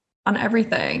perspective on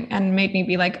everything and made me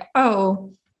be like,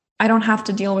 oh, I don't have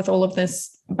to deal with all of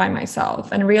this by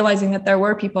myself, and realizing that there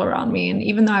were people around me. And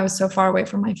even though I was so far away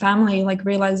from my family, like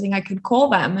realizing I could call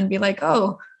them and be like,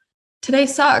 oh, today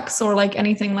sucks, or like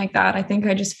anything like that. I think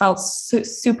I just felt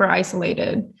super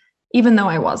isolated, even though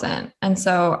I wasn't. And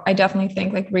so I definitely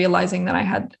think like realizing that I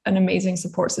had an amazing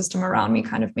support system around me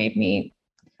kind of made me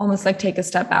almost like take a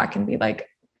step back and be like,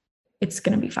 it's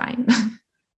going to be fine.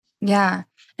 Yeah.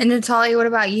 And Natalia, what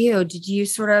about you? Did you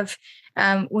sort of,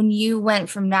 when you went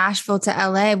from Nashville to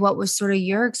LA, what was sort of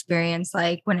your experience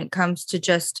like when it comes to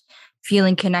just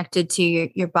feeling connected to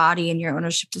your body and your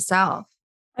ownership to self?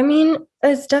 I mean,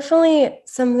 it's definitely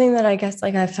something that I guess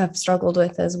like I've struggled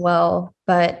with as well.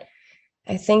 But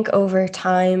I think over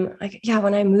time, like,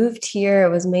 when I moved here, it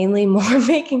was mainly more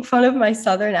making fun of my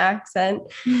Southern accent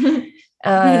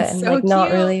and so like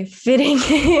not really fitting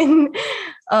in.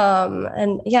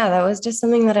 That was just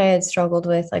something that I had struggled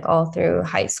with like all through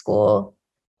high school.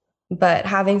 But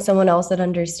having someone else that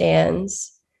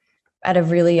understands at a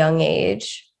really young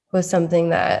age was something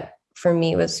that for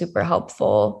me was super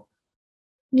helpful.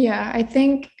 Yeah, I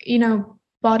think,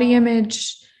 body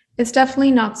image is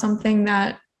definitely not something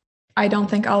that I don't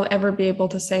think I'll ever be able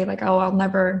to say, like, oh, I'll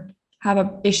never have an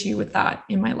issue with that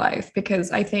in my life,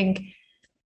 because I think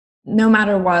no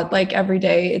matter what, like every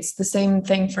day, it's the same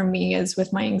thing for me as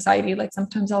with my anxiety. Like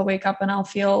sometimes I'll wake up and I'll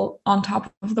feel on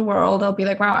top of the world. I'll be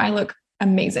like, wow, I look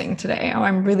amazing today. Oh,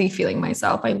 I'm really feeling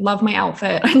myself. I love my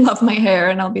outfit. I love my hair.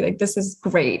 And I'll be like, this is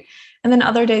great. And then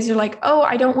other days you're like, oh,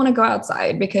 I don't want to go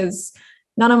outside because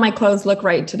none of my clothes look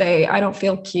right today. I don't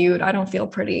feel cute. I don't feel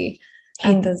pretty.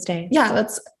 Hate those days. Yeah,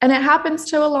 and it happens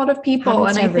to a lot of people.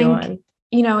 And I think,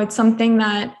 it's something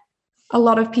that a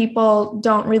lot of people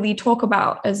don't really talk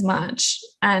about as much.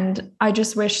 And I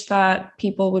just wish that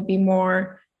people would be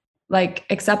more like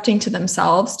accepting to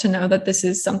themselves to know that this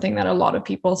is something that a lot of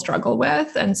people struggle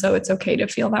with. And so it's okay to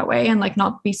feel that way and like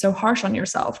not be so harsh on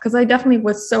yourself. Cause I definitely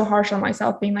was so harsh on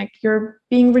myself, being like, you're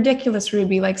being ridiculous,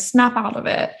 Ruby, like snap out of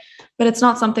it. But it's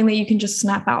not something that you can just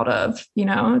snap out of,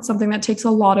 it's something that takes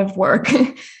a lot of work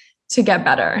to get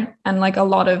better, and like a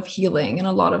lot of healing and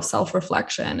a lot of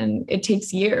self-reflection. And it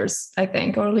takes years, I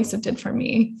think, or at least it did for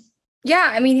me. Yeah.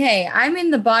 I mean, hey, I'm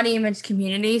in the body image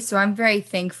community, so I'm very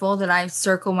thankful that I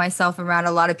circle myself around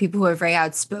a lot of people who are very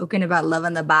outspoken about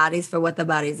loving the bodies for what the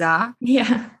bodies are.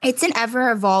 Yeah. It's an ever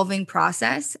evolving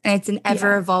process, and it's an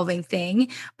ever evolving thing.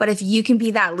 But if you can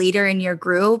be that leader in your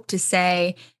group to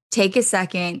say, take a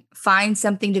second, find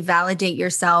something to validate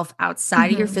yourself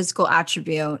outside of your physical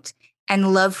attribute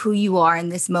and love who you are in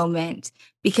this moment,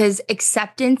 because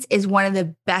acceptance is one of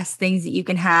the best things that you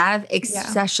can have,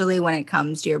 especially when it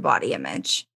comes to your body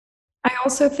image. I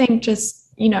also think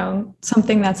just,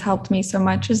 something that's helped me so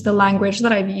much is the language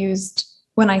that I've used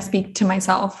when I speak to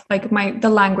myself, like the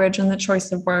language and the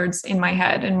choice of words in my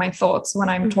head and my thoughts when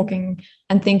I'm talking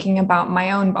and thinking about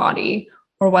my own body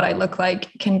or what I look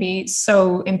like can be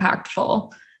so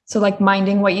impactful. So like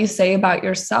minding what you say about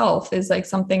yourself is like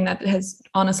something that has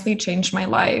honestly changed my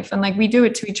life. And like we do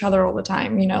it to each other all the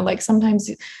time, like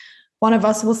sometimes one of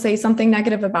us will say something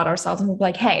negative about ourselves and we'll be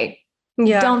like, hey,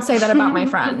 don't say that about my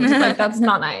friend. Like that's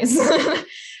not nice.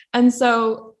 And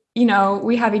so,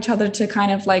 we have each other to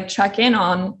kind of like check in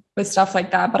on with stuff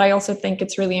like that. But I also think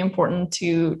it's really important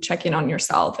to check in on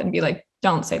yourself and be like,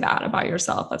 don't say that about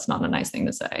yourself. That's not a nice thing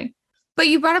to say. But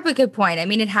you brought up a good point. I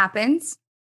mean, it happens.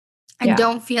 And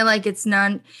don't feel like it's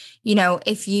none,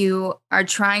 if you are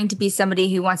trying to be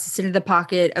somebody who wants to sit in the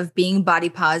pocket of being body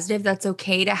positive, that's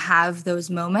okay to have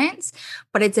those moments.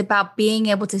 But it's about being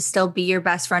able to still be your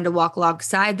best friend, to walk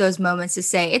alongside those moments, to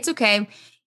say, it's okay.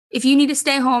 If you need to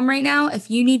stay home right now,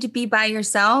 if you need to be by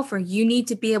yourself, or you need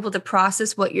to be able to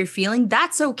process what you're feeling,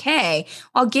 that's okay.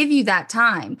 I'll give you that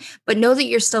time, but know that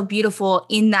you're still beautiful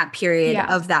in that period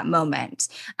of that moment.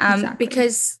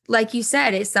 Because like you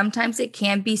said, sometimes it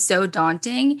can be so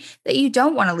daunting that you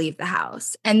don't want to leave the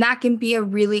house. And that can be a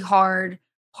really hard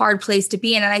place to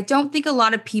be in. And I don't think a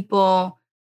lot of people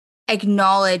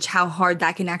acknowledge how hard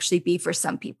that can actually be for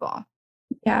some people.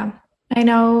 Yeah, I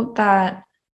know that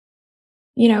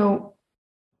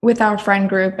with our friend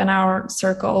group and our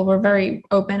circle, we're very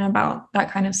open about that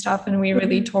kind of stuff. And we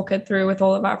really talk it through with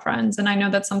all of our friends. And I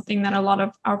know that's something that a lot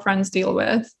of our friends deal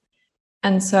with.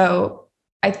 And so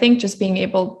I think just being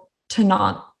able to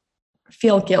not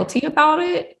feel guilty about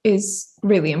it is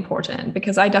really important,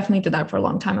 because I definitely did that for a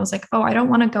long time. I was like, oh, I don't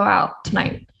want to go out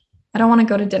tonight. I don't want to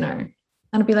go to dinner.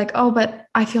 And I'd be like, oh, but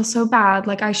I feel so bad.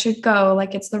 Like I should go,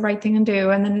 like it's the right thing to do.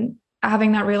 And then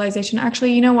having that realization,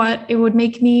 actually, you know what? It would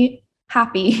make me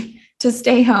happy to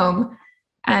stay home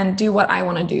and do what I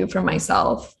want to do for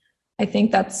myself. I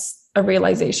think that's a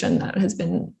realization that has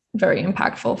been very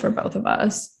impactful for both of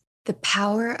us. The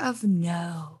power of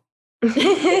no.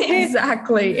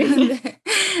 Exactly.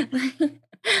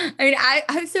 I mean,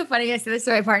 I'm so funny. I said this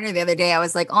to my partner the other day. I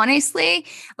was like, honestly,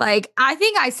 like, I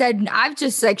think I've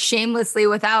just like shamelessly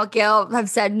without guilt have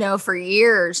said no for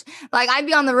years. Like I'd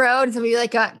be on the road and somebody would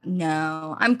be like,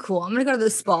 no, I'm cool. I'm going to go to the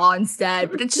spa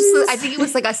instead. But it's just, I think it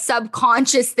was like a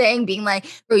subconscious thing being like,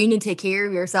 bro, you need to take care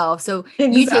of yourself. So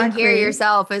you take care of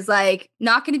yourself is like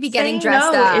not going to be getting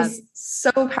dressed up. Is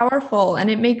so powerful.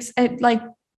 And it makes it like,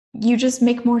 you just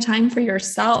make more time for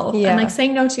yourself and like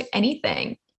saying no to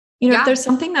anything. If there's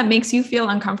something that makes you feel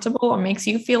uncomfortable or makes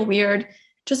you feel weird,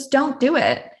 just don't do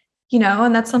it,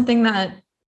 and that's something that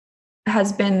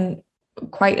has been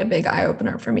quite a big eye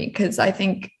opener for me, because I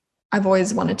think I've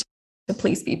always wanted to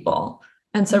please people.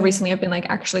 And so recently I've been like,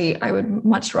 actually, I would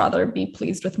much rather be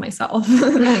pleased with myself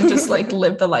and just like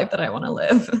live the life that I want to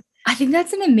live. I think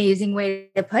that's an amazing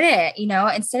way to put it.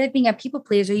 Instead of being a people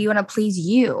pleaser, you want to please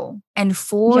you and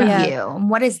for you. And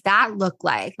what does that look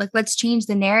like? Like, let's change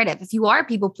the narrative. If you are a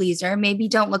people pleaser, maybe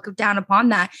don't look down upon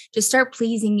that. Just start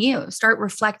pleasing you, start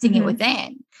reflecting it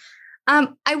within.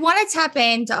 I want to tap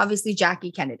into obviously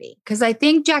Jackie Kennedy, because I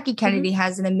think Jackie Kennedy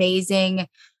has an amazing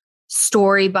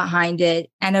story behind it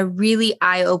and a really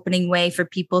eye-opening way for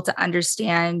people to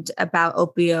understand about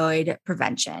opioid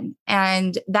prevention.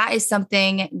 And that is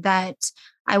something that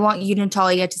I want you,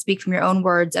 Natalia, to speak from your own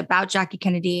words about Jackie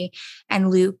Kennedy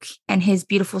and Luke and his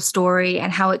beautiful story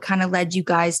and how it kind of led you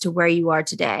guys to where you are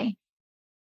today.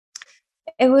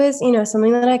 It was,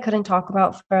 something that I couldn't talk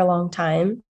about for a long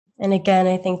time. And again,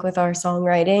 I think with our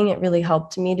songwriting, it really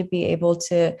helped me to be able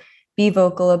to be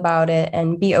vocal about it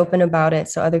and be open about it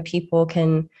so other people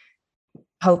can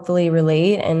hopefully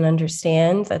relate and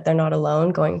understand that they're not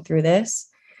alone going through this.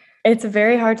 It's a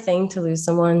very hard thing to lose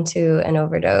someone to an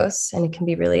overdose, and it can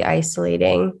be really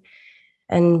isolating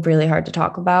and really hard to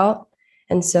talk about.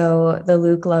 And so the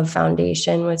Luke Love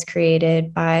Foundation was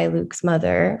created by Luke's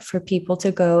mother for people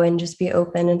to go and just be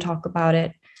open and talk about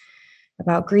it,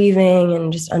 about grieving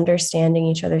and just understanding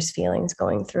each other's feelings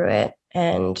going through it.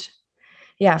 And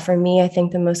yeah, for me, I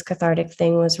think the most cathartic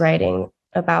thing was writing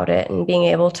about it and being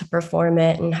able to perform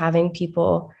it and having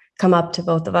people come up to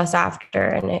both of us after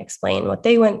and explain what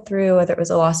they went through, whether it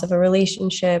was a loss of a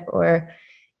relationship or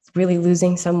really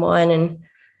losing someone. And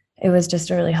it was just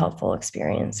a really helpful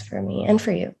experience for me and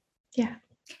for you. Yeah.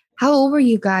 How old were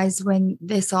you guys when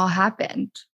this all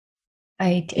happened?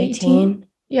 18.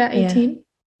 Yeah, 18.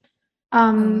 Yeah.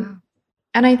 And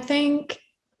I think,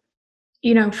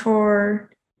 for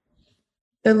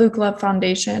the Luke Love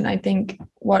Foundation, I think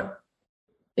what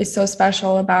is so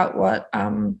special about what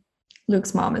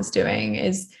Luke's mom is doing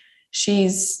is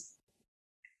she's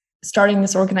starting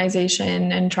this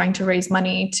organization and trying to raise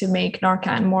money to make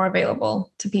Narcan more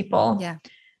available to people. Yeah.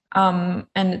 And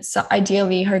it's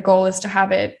ideally her goal is to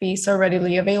have it be so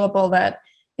readily available that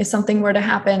if something were to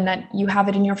happen, that you have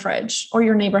it in your fridge or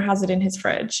your neighbor has it in his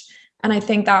fridge. And I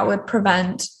think that would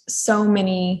prevent so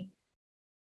many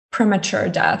premature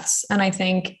deaths. And I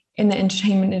think in the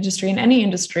entertainment industry, in any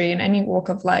industry, in any walk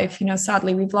of life,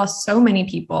 sadly, we've lost so many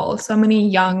people, so many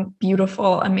young,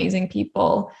 beautiful, amazing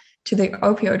people to the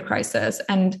opioid crisis.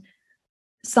 And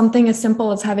something as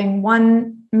simple as having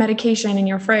one medication in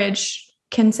your fridge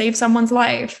can save someone's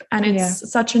life. And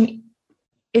it's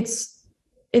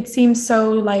it seems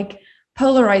so like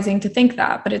polarizing to think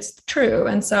that, but it's true.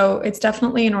 And so it's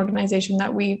definitely an organization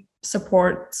that we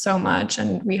support so much.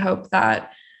 And we hope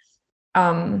that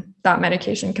that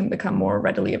medication can become more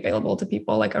readily available to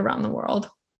people like around the world.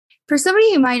 For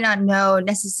somebody who might not know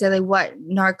necessarily what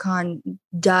Narcan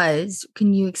does,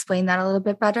 can you explain that a little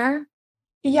bit better?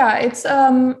 Yeah, it's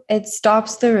it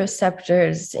stops the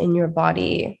receptors in your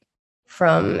body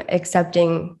from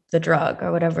accepting the drug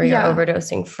or whatever you're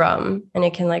overdosing from, and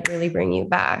it can like really bring you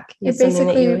back. It's something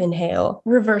that you inhale.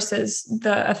 Reverses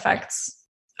the effects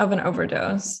of an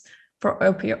overdose for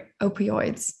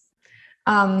opioids.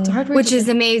 Which is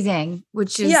amazing,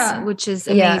 which is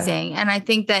amazing. And I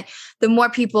think that the more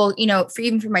people,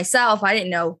 for myself, I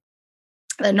didn't know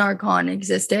that Narcan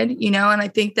existed, and I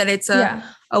think that it's a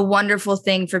wonderful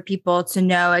thing for people to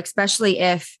know, especially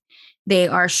if they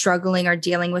are struggling or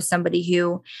dealing with somebody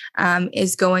who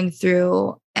is going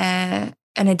through an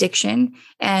addiction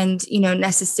and,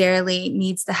 necessarily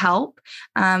needs the help,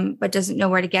 but doesn't know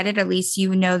where to get it. At least,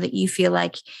 that you feel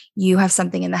like you have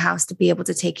something in the house to be able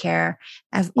to take care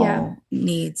of all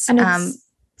needs. And it's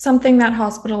something that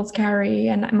hospitals carry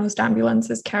and most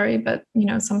ambulances carry, but,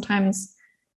 sometimes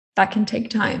that can take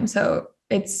time. So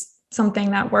it's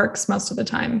something that works most of the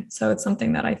time. So it's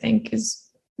something that I think is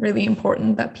really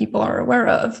important that people are aware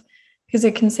of, because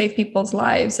it can save people's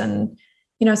lives. And,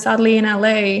 sadly in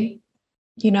LA,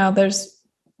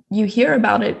 you hear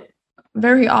about it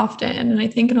very often. And I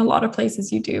think in a lot of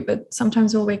places you do, but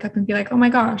sometimes we'll wake up and be like, oh my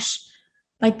gosh,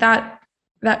 like that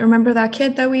remember that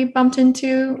kid that we bumped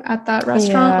into at that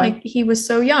restaurant? Like he was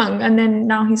so young and then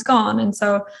now he's gone. And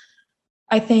so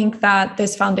I think that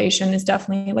this foundation is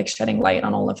definitely like shedding light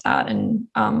on all of that. And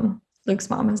Luke's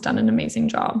mom has done an amazing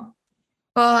job.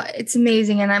 Well, it's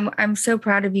amazing. And I'm so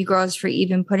proud of you girls for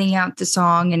even putting out the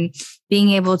song and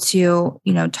being able to,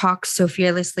 talk so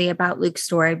fearlessly about Luke's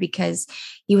story, because,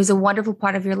 he was a wonderful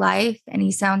part of your life, and he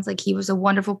sounds like he was a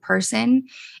wonderful person.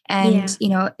 And,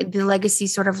 the legacy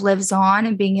sort of lives on,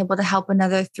 and being able to help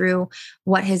another through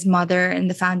what his mother and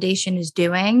the foundation is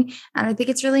doing. And I think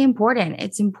it's really important.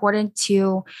 It's important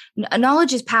to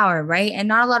knowledge is power, right? And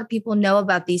not a lot of people know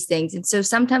about these things. And so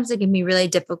sometimes it can be really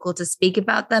difficult to speak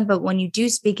about them. But when you do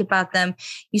speak about them,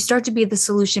 you start to be the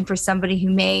solution for somebody who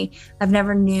may have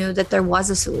never knew that there was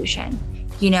a solution,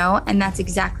 and that's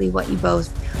exactly what you both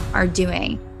are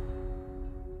doing.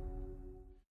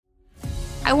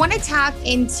 I want to tap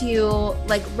into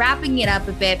like wrapping it up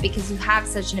a bit, because you have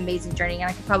such an amazing journey, and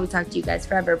I could probably talk to you guys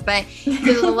forever. But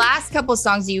the last couple of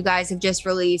songs that you guys have just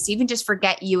released, even just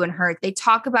Forget You and Hurt, they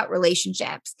talk about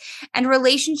relationships, and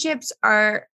relationships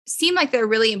seem like they're a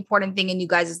really important thing in you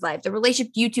guys' life. The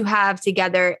relationship you two have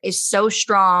together is so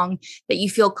strong that you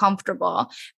feel comfortable.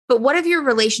 But what have your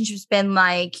relationships been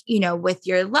like, with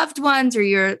your loved ones or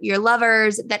your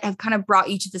lovers that have kind of brought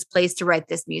you to this place to write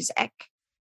this music?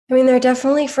 I mean, they're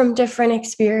definitely from different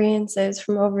experiences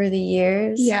from over the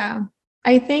years. Yeah.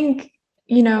 I think,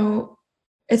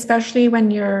 especially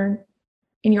when you're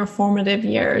in your formative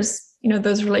years,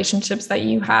 those relationships that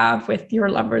you have with your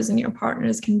lovers and your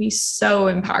partners can be so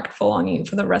impactful on you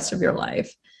for the rest of your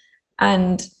life.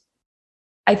 And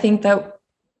I think that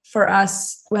for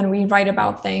us, when we write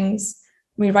about things,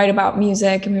 we write about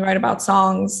music and we write about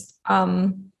songs,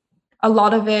 a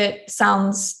lot of it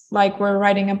sounds like we're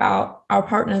writing about our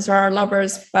partners or our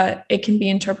lovers, but it can be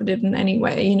interpreted in any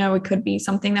way. It could be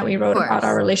something that we wrote about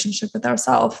our relationship with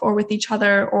ourselves or with each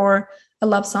other, or a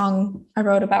love song I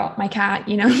wrote about my cat.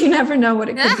 You never know what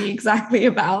it could be exactly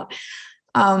about.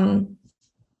 But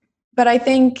I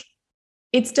think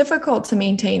it's difficult to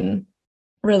maintain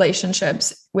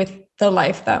relationships with the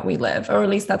life that we live, or at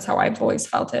least that's how I've always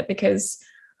felt it, because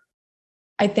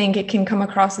I think it can come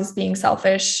across as being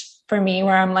selfish for me,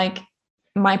 where I'm like,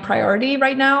 my priority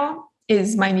right now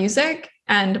is my music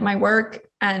and my work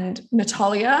and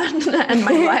Natalia and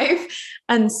my life.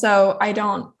 And so I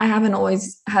haven't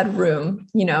always had room,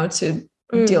 to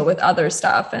deal with other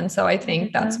stuff. And so I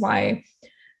think that's why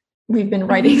we've been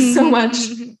writing so much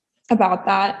about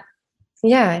that.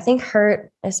 Yeah, I think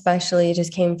Hurt especially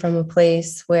just came from a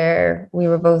place where we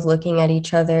were both looking at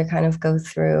each other kind of go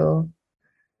through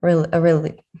a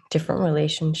really different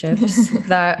relationships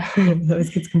that always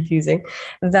gets confusing,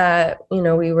 that,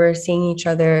 we were seeing each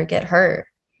other get hurt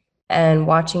and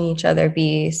watching each other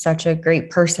be such a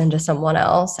great person to someone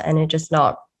else, and it just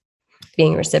not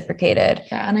being reciprocated.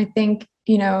 Yeah. And I think,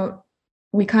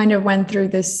 we kind of went through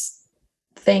this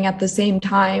thing at the same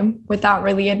time without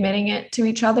really admitting it to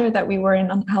each other, that we were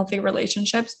in unhealthy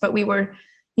relationships, but we were,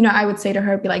 I would say to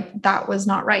her, be like, that was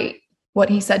not right. What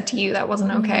he said to you, that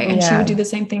wasn't okay. And she would do the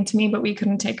same thing to me, but we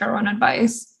couldn't take our own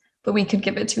advice, but we could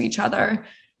give it to each other.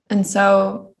 And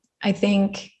so I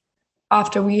think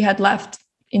after we had left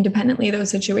independently those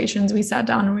situations, we sat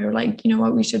down and we were like, you know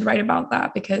what, we should write about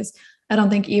that, because I don't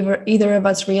think either of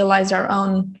us realized our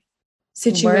own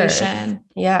situation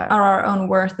or our own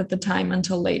worth at the time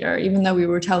until later, even though we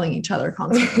were telling each other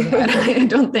constantly. But I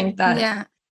don't think that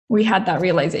we had that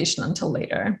realization until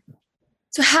later.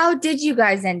 So how did you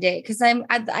guys end it? Because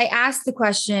I asked the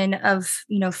question of,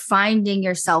 finding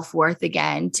your self-worth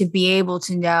again, to be able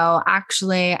to know,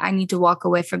 actually, I need to walk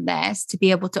away from this, to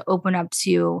be able to open up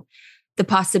to the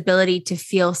possibility to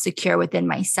feel secure within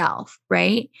myself,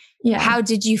 right? Yeah. How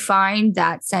did you find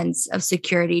that sense of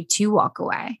security to walk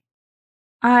away?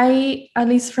 At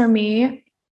least for me,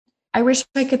 I wish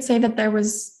I could say that there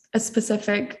was a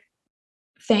specific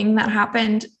thing that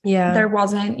happened. Yeah. There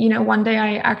wasn't. One day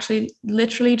I actually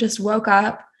literally just woke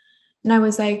up and I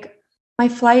was like, my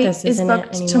flight is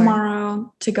booked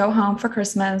tomorrow to go home for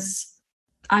Christmas.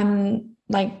 I'm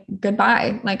like,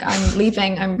 goodbye. Like, I'm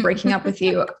leaving. I'm breaking up with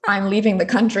you. I'm leaving the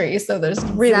country. So there's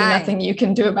really nothing you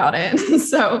can do about it.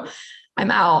 So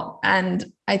I'm out.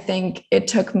 And I think it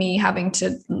took me having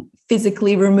to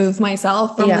physically remove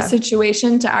myself from the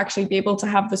situation to actually be able to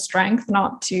have the strength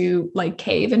not to like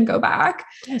cave and go back.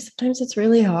 Yeah, sometimes it's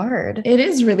really hard. It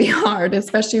is really hard,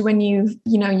 especially when you've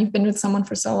been with someone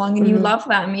for so long and you love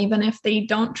them, even if they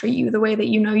don't treat you the way that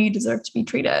you deserve to be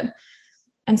treated.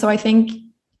 And so I think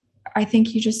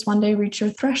you just one day reach your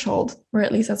threshold, or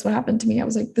at least that's what happened to me. I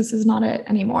was like, this is not it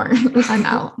anymore. I'm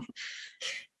out.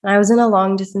 I was in a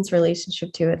long distance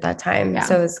relationship too at that time. Yeah.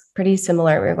 So it was pretty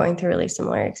similar. We were going through really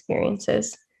similar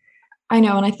experiences. I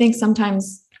know. And I think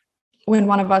sometimes when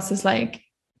one of us is like,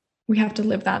 we have to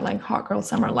live that like hot girl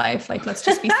summer life, like, let's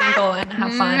just be single and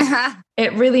have fun.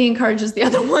 It really encourages the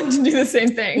other one to do the same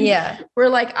thing. Yeah. We're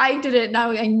like, I did it.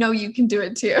 Now I know you can do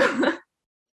it too.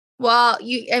 Well,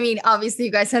 obviously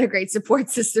you guys had a great support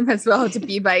system as well to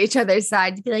be by each other's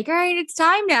side, to be like, all right, it's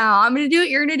time now. I'm going to do it.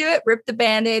 You're going to do it. Rip the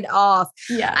Band-Aid off.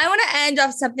 Yeah. I want to end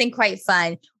off something quite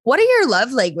fun. What are your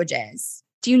love languages?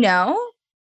 Do you know?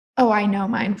 Oh, I know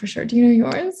mine for sure. Do you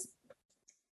know yours?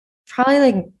 Probably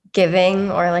like giving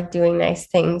or like doing nice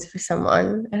things for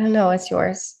someone. I don't know. What's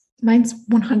yours? Mine's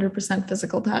 100%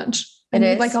 physical touch. It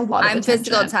is? Like a lot of I'm attention.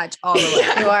 physical touch all the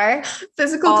way. You are?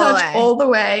 Physical All the touch way. all the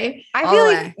way. I All feel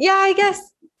the like, way. yeah, I guess.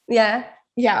 Yeah.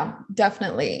 Yeah,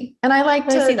 definitely. And I like I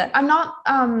to see that. I'm not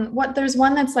there's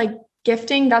one that's like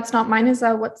gifting. That's not mine. There's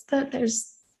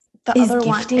the Is other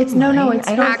one. gifting It's mine? it's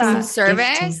I not Acts of that.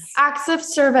 service. Acts of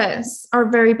service are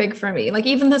very big for me. Like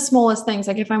even the smallest things,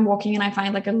 like if I'm walking and I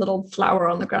find like a little flower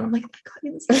on the ground, I'm like, oh my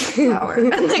God, this is a flower.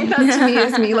 And like that to me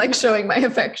is me like showing my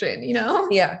affection, you know?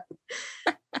 Yeah.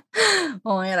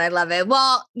 Oh man, I love it.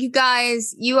 Well, you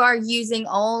guys, you are using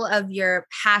all of your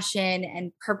passion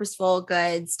and purposeful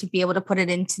goods to be able to put it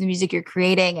into the music you're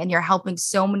creating, and you're helping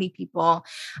so many people.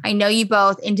 I know you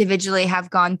both individually have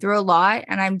gone through a lot,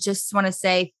 and I just want to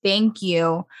say thank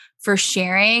you for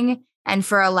sharing and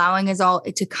for allowing us all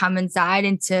to come inside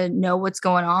and to know what's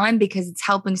going on, because it's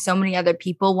helping so many other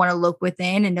people want to look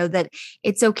within and know that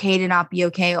it's okay to not be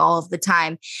okay all of the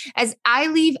time. As I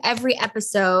leave every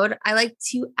episode, I like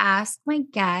to ask my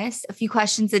guests a few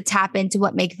questions that tap into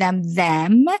what make them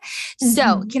them.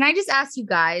 So can I just ask you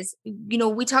guys,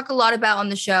 we talk a lot about on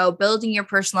the show, building your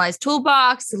personalized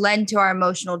toolbox to lend to our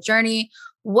emotional journey.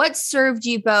 What served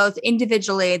you both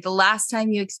individually the last time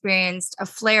you experienced a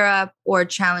flare-up or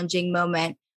challenging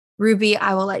moment? Ruby,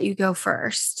 I will let you go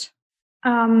first.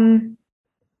 I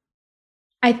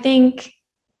think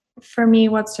for me,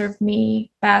 what served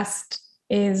me best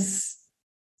is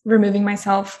removing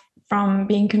myself from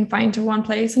being confined to one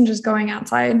place and just going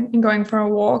outside and going for a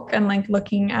walk and like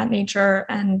looking at nature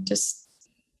and just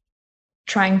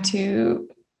trying to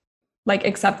like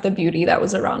accept the beauty that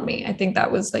was around me. I think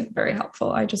that was like very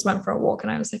helpful. I just went for a walk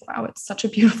and I was like, wow, it's such a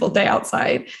beautiful day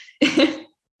outside.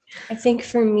 I think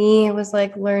for me, it was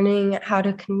like learning how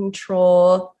to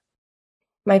control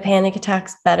my panic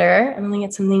attacks better. I don't think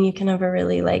it's something you can ever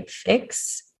really like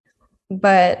fix,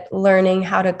 but learning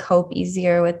how to cope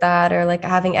easier with that, or like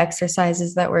having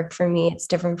exercises that work for me. It's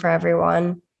different for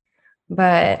everyone,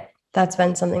 but that's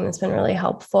been something that's been really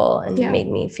helpful and made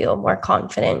me feel more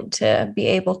confident to be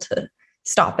able to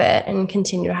stop it and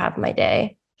continue to have my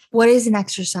day. What is an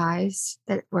exercise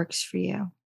that works for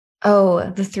you? Oh,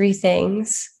 the 3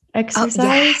 things exercise.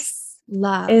 Oh, yes.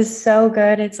 Love is so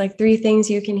good. It's like 3 things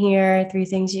you can hear, 3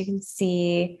 things you can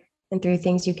see, and 3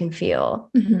 things you can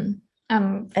feel.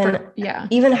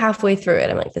 Even halfway through it,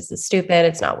 I'm like, this is stupid.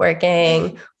 It's not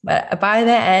working. But by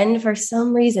the end, for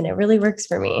some reason, it really works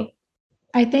for me.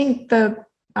 I think the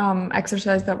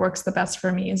exercise that works the best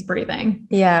for me is breathing.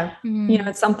 Yeah.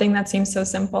 It's something that seems so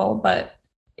simple, but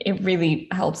it really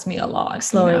helps me a lot.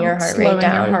 Slowing your heart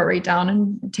rate down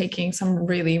and taking some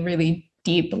really, really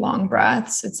deep, long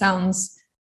breaths. It sounds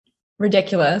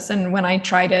ridiculous. And when I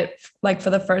tried it, like for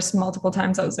the first multiple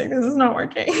times, I was like, this is not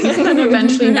working. And then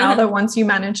eventually now that once you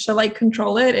manage to like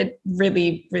control it, it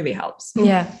really, really helps.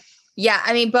 Yeah. Yeah,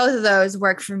 both of those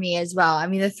work for me as well.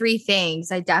 The 3 things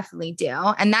I definitely do.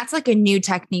 And that's like a new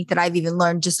technique that I've even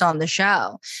learned just on the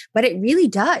show. But it really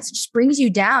does. It just brings you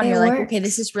down. You're like, okay,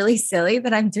 this is really silly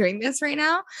that I'm doing this right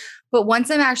now. But once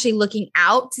I'm actually looking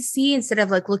out to see instead of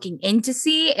like looking in to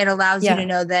see, it allows you to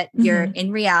know that you're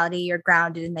in reality, you're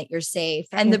grounded, and that you're safe.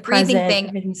 And you're the breathing thing,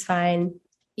 everything's fine.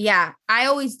 Yeah, I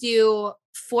always do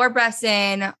 4 breaths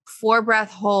in, 4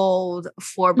 breath hold,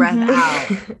 4 breath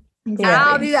out.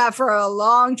 I'll do that for a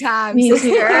long time. Me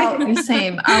too.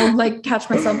 Same. I'll like catch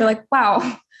myself, be like,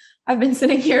 wow, I've been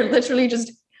sitting here literally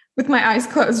just with my eyes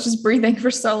closed, just breathing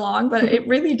for so long, but it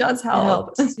really does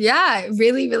help. Yeah, it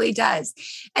really, really does.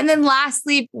 And then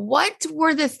lastly, what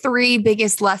were the 3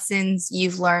 biggest lessons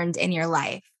you've learned in your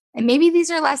life? And maybe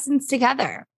these are lessons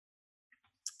together.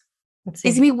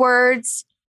 These can be words,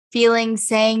 feelings,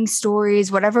 saying,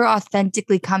 stories, whatever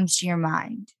authentically comes to your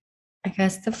mind. I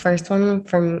guess the first one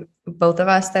from both of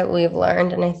us that we've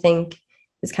learned, and I think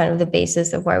is kind of the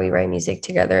basis of why we write music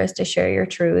together, is to share your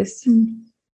truth and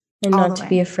not to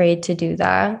be afraid to do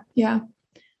that. Yeah.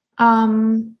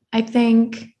 I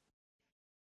think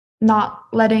not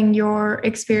letting your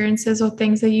experiences or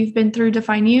things that you've been through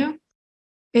define you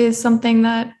is something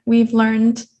that we've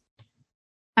learned.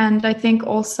 And I think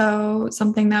also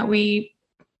something that we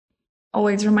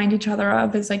always remind each other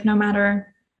of is like, no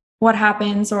matter what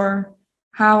happens or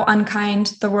how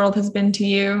unkind the world has been to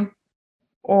you,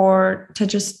 or to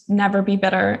just never be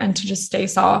bitter and to just stay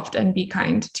soft and be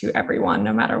kind to everyone,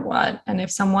 no matter what. And if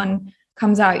someone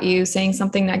comes at you saying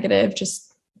something negative,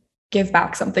 just give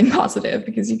back something positive,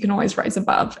 because you can always rise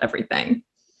above everything.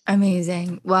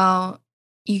 Amazing. Well,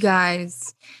 you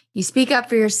guys, you speak up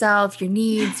for yourself, your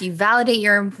needs, you validate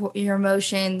your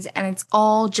emotions, and it's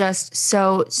all just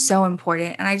so, so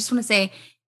important. And I just want to say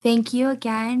thank you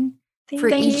again for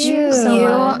each of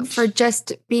you for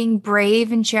just being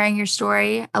brave and sharing your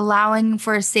story, allowing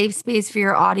for a safe space for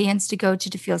your audience to go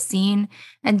to feel seen,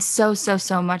 and so, so,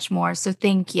 so much more. So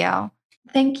thank you.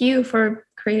 Thank you for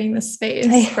creating this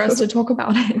space for us to talk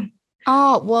about it.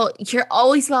 Oh, well, you're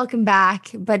always welcome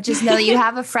back, but just know that you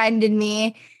have a friend in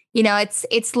me. You know,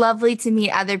 it's lovely to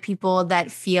meet other people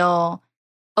that feel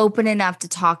open enough to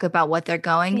talk about what they're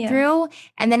going through.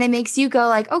 And then it makes you go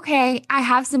like, okay, I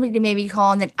have somebody to maybe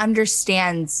call and that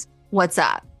understands what's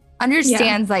up.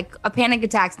 Understands like a panic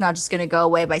attack's not just going to go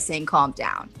away by saying, calm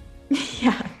down.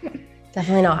 Yeah,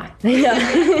 definitely not.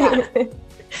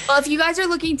 Well, if you guys are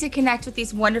looking to connect with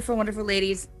these wonderful, wonderful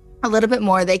ladies a little bit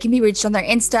more, they can be reached on their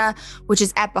Insta, which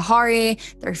is @Bahari,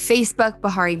 their Facebook,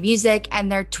 Bahari Music,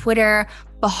 and their Twitter,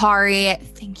 Bahari.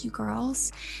 Thank you,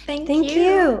 girls. Thank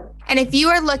you. And if you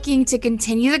are looking to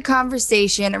continue the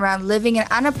conversation around living an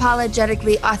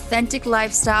unapologetically authentic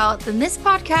lifestyle, then this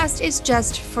podcast is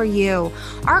just for you.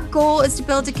 Our goal is to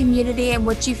build a community in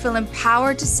which you feel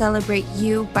empowered to celebrate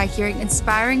you by hearing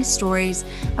inspiring stories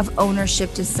of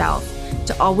ownership to self.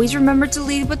 To always remember to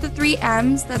lead with the 3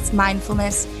 M's, that's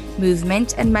mindfulness,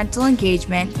 movement, and mental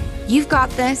engagement. You've got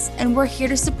this, and we're here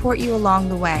to support you along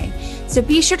the way. So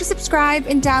be sure to subscribe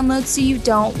and download so you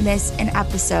don't miss an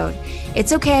episode.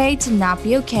 It's okay to not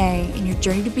be okay in your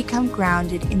journey to become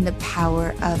grounded in the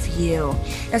power of you.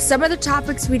 Now, some of the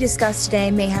topics we discussed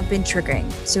today may have been triggering.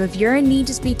 So if you're in need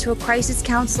to speak to a crisis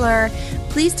counselor,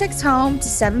 please text HOME to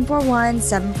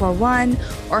 741-741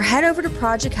 or head over to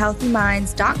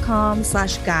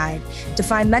projecthealthyminds.com/guide to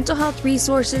find mental health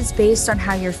resources based on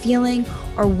how you're feeling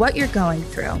or what you're going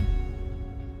through.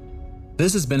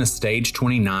 This has been a Stage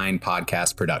 29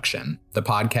 podcast production. The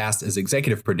podcast is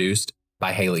executive produced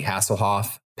by Haley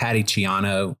Hasselhoff, Patty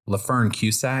Ciano, LaFern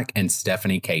Cusack, and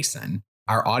Stephanie Kaysen.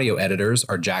 Our audio editors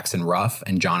are Jackson Ruff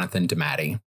and Jonathan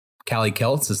DeMatti. Callie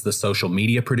Keltz is the social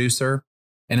media producer,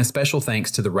 and a special thanks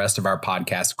to the rest of our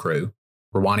podcast crew,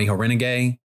 Rawani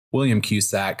Horenegay, William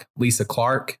Cusack, Lisa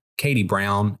Clark, Katie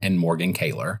Brown, and Morgan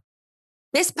Kaler.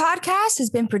 This podcast has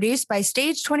been produced by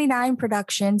Stage 29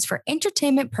 Productions for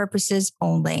entertainment purposes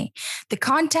only. The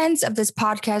contents of this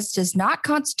podcast does not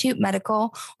constitute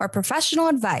medical or professional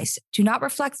advice, do not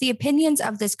reflect the opinions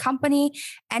of this company,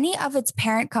 any of its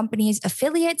parent companies,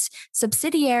 affiliates,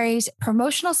 subsidiaries,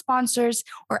 promotional sponsors,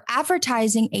 or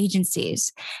advertising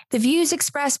agencies. The views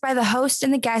expressed by the host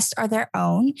and the guest are their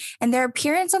own, and their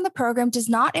appearance on the program does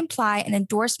not imply an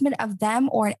endorsement of them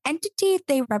or an entity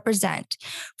they represent.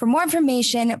 For more information,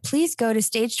 please go to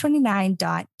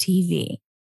stage29.tv.